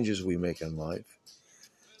 and changes we make in life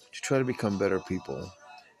to try to become better people.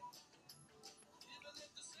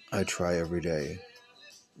 I try every day,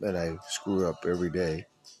 and I screw up every day.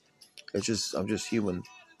 I'm just human.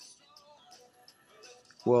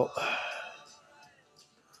 Well,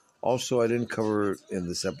 also I didn't cover in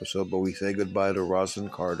this episode, but we say goodbye to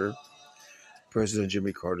Rosalind Carter, President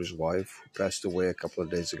Jimmy Carter's wife, who passed away a couple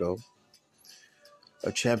of days ago.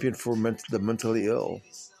 A champion for the mentally ill.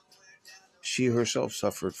 She herself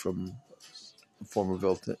suffered from a form of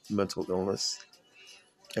mental illness,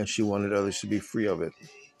 and she wanted others to be free of it.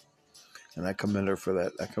 And I commend her for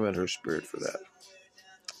that. I commend her spirit for that.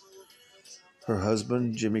 Her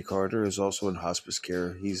husband, Jimmy Carter, is also in hospice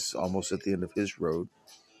care. He's almost at the end of his road.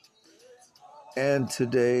 And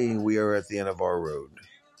today we are at the end of our road.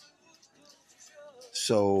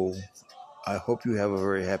 So I hope you have a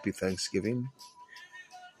very happy Thanksgiving,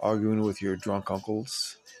 arguing with your drunk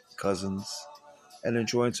uncles, cousins, and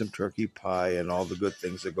enjoying some turkey pie and all the good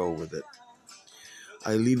things that go with it.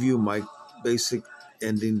 I leave you my basic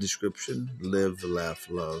ending description: live, laugh,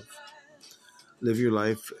 love. Live your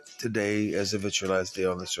life today as if it's your last day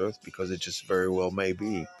on this earth, because it just very well may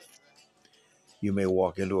be. You may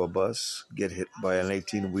walk into a bus, get hit by an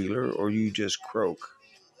 18-wheeler, or you just croak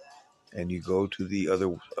and you go to the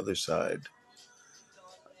other side.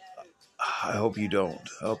 I hope you don't.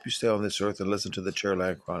 I hope you stay on this earth and listen to the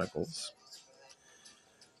Chairland Chronicles.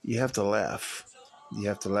 You have to laugh. You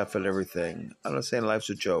have to laugh at everything. I'm not saying life's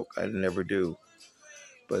a joke. I never do.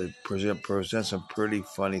 But it presents some pretty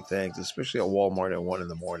funny things, especially at Walmart at 1 in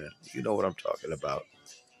the morning. You know what I'm talking about.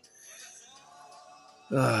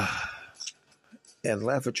 And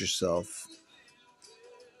laugh at yourself.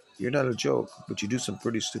 You're not a joke, but you do some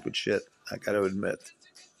pretty stupid shit, I gotta admit.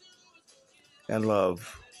 And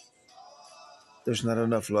love. There's not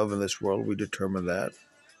enough love in this world, we determine that.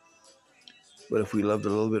 But if we loved a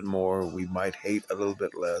little bit more, we might hate a little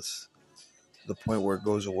bit less, to the point where it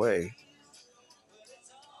goes away.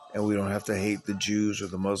 And we don't have to hate the Jews or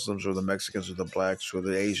the Muslims or the Mexicans or the blacks or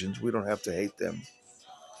the Asians. We don't have to hate them.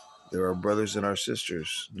 They're our brothers and our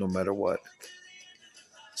sisters, no matter what.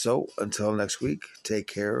 So, until next week, take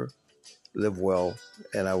care, live well,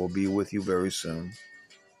 and I will be with you very soon.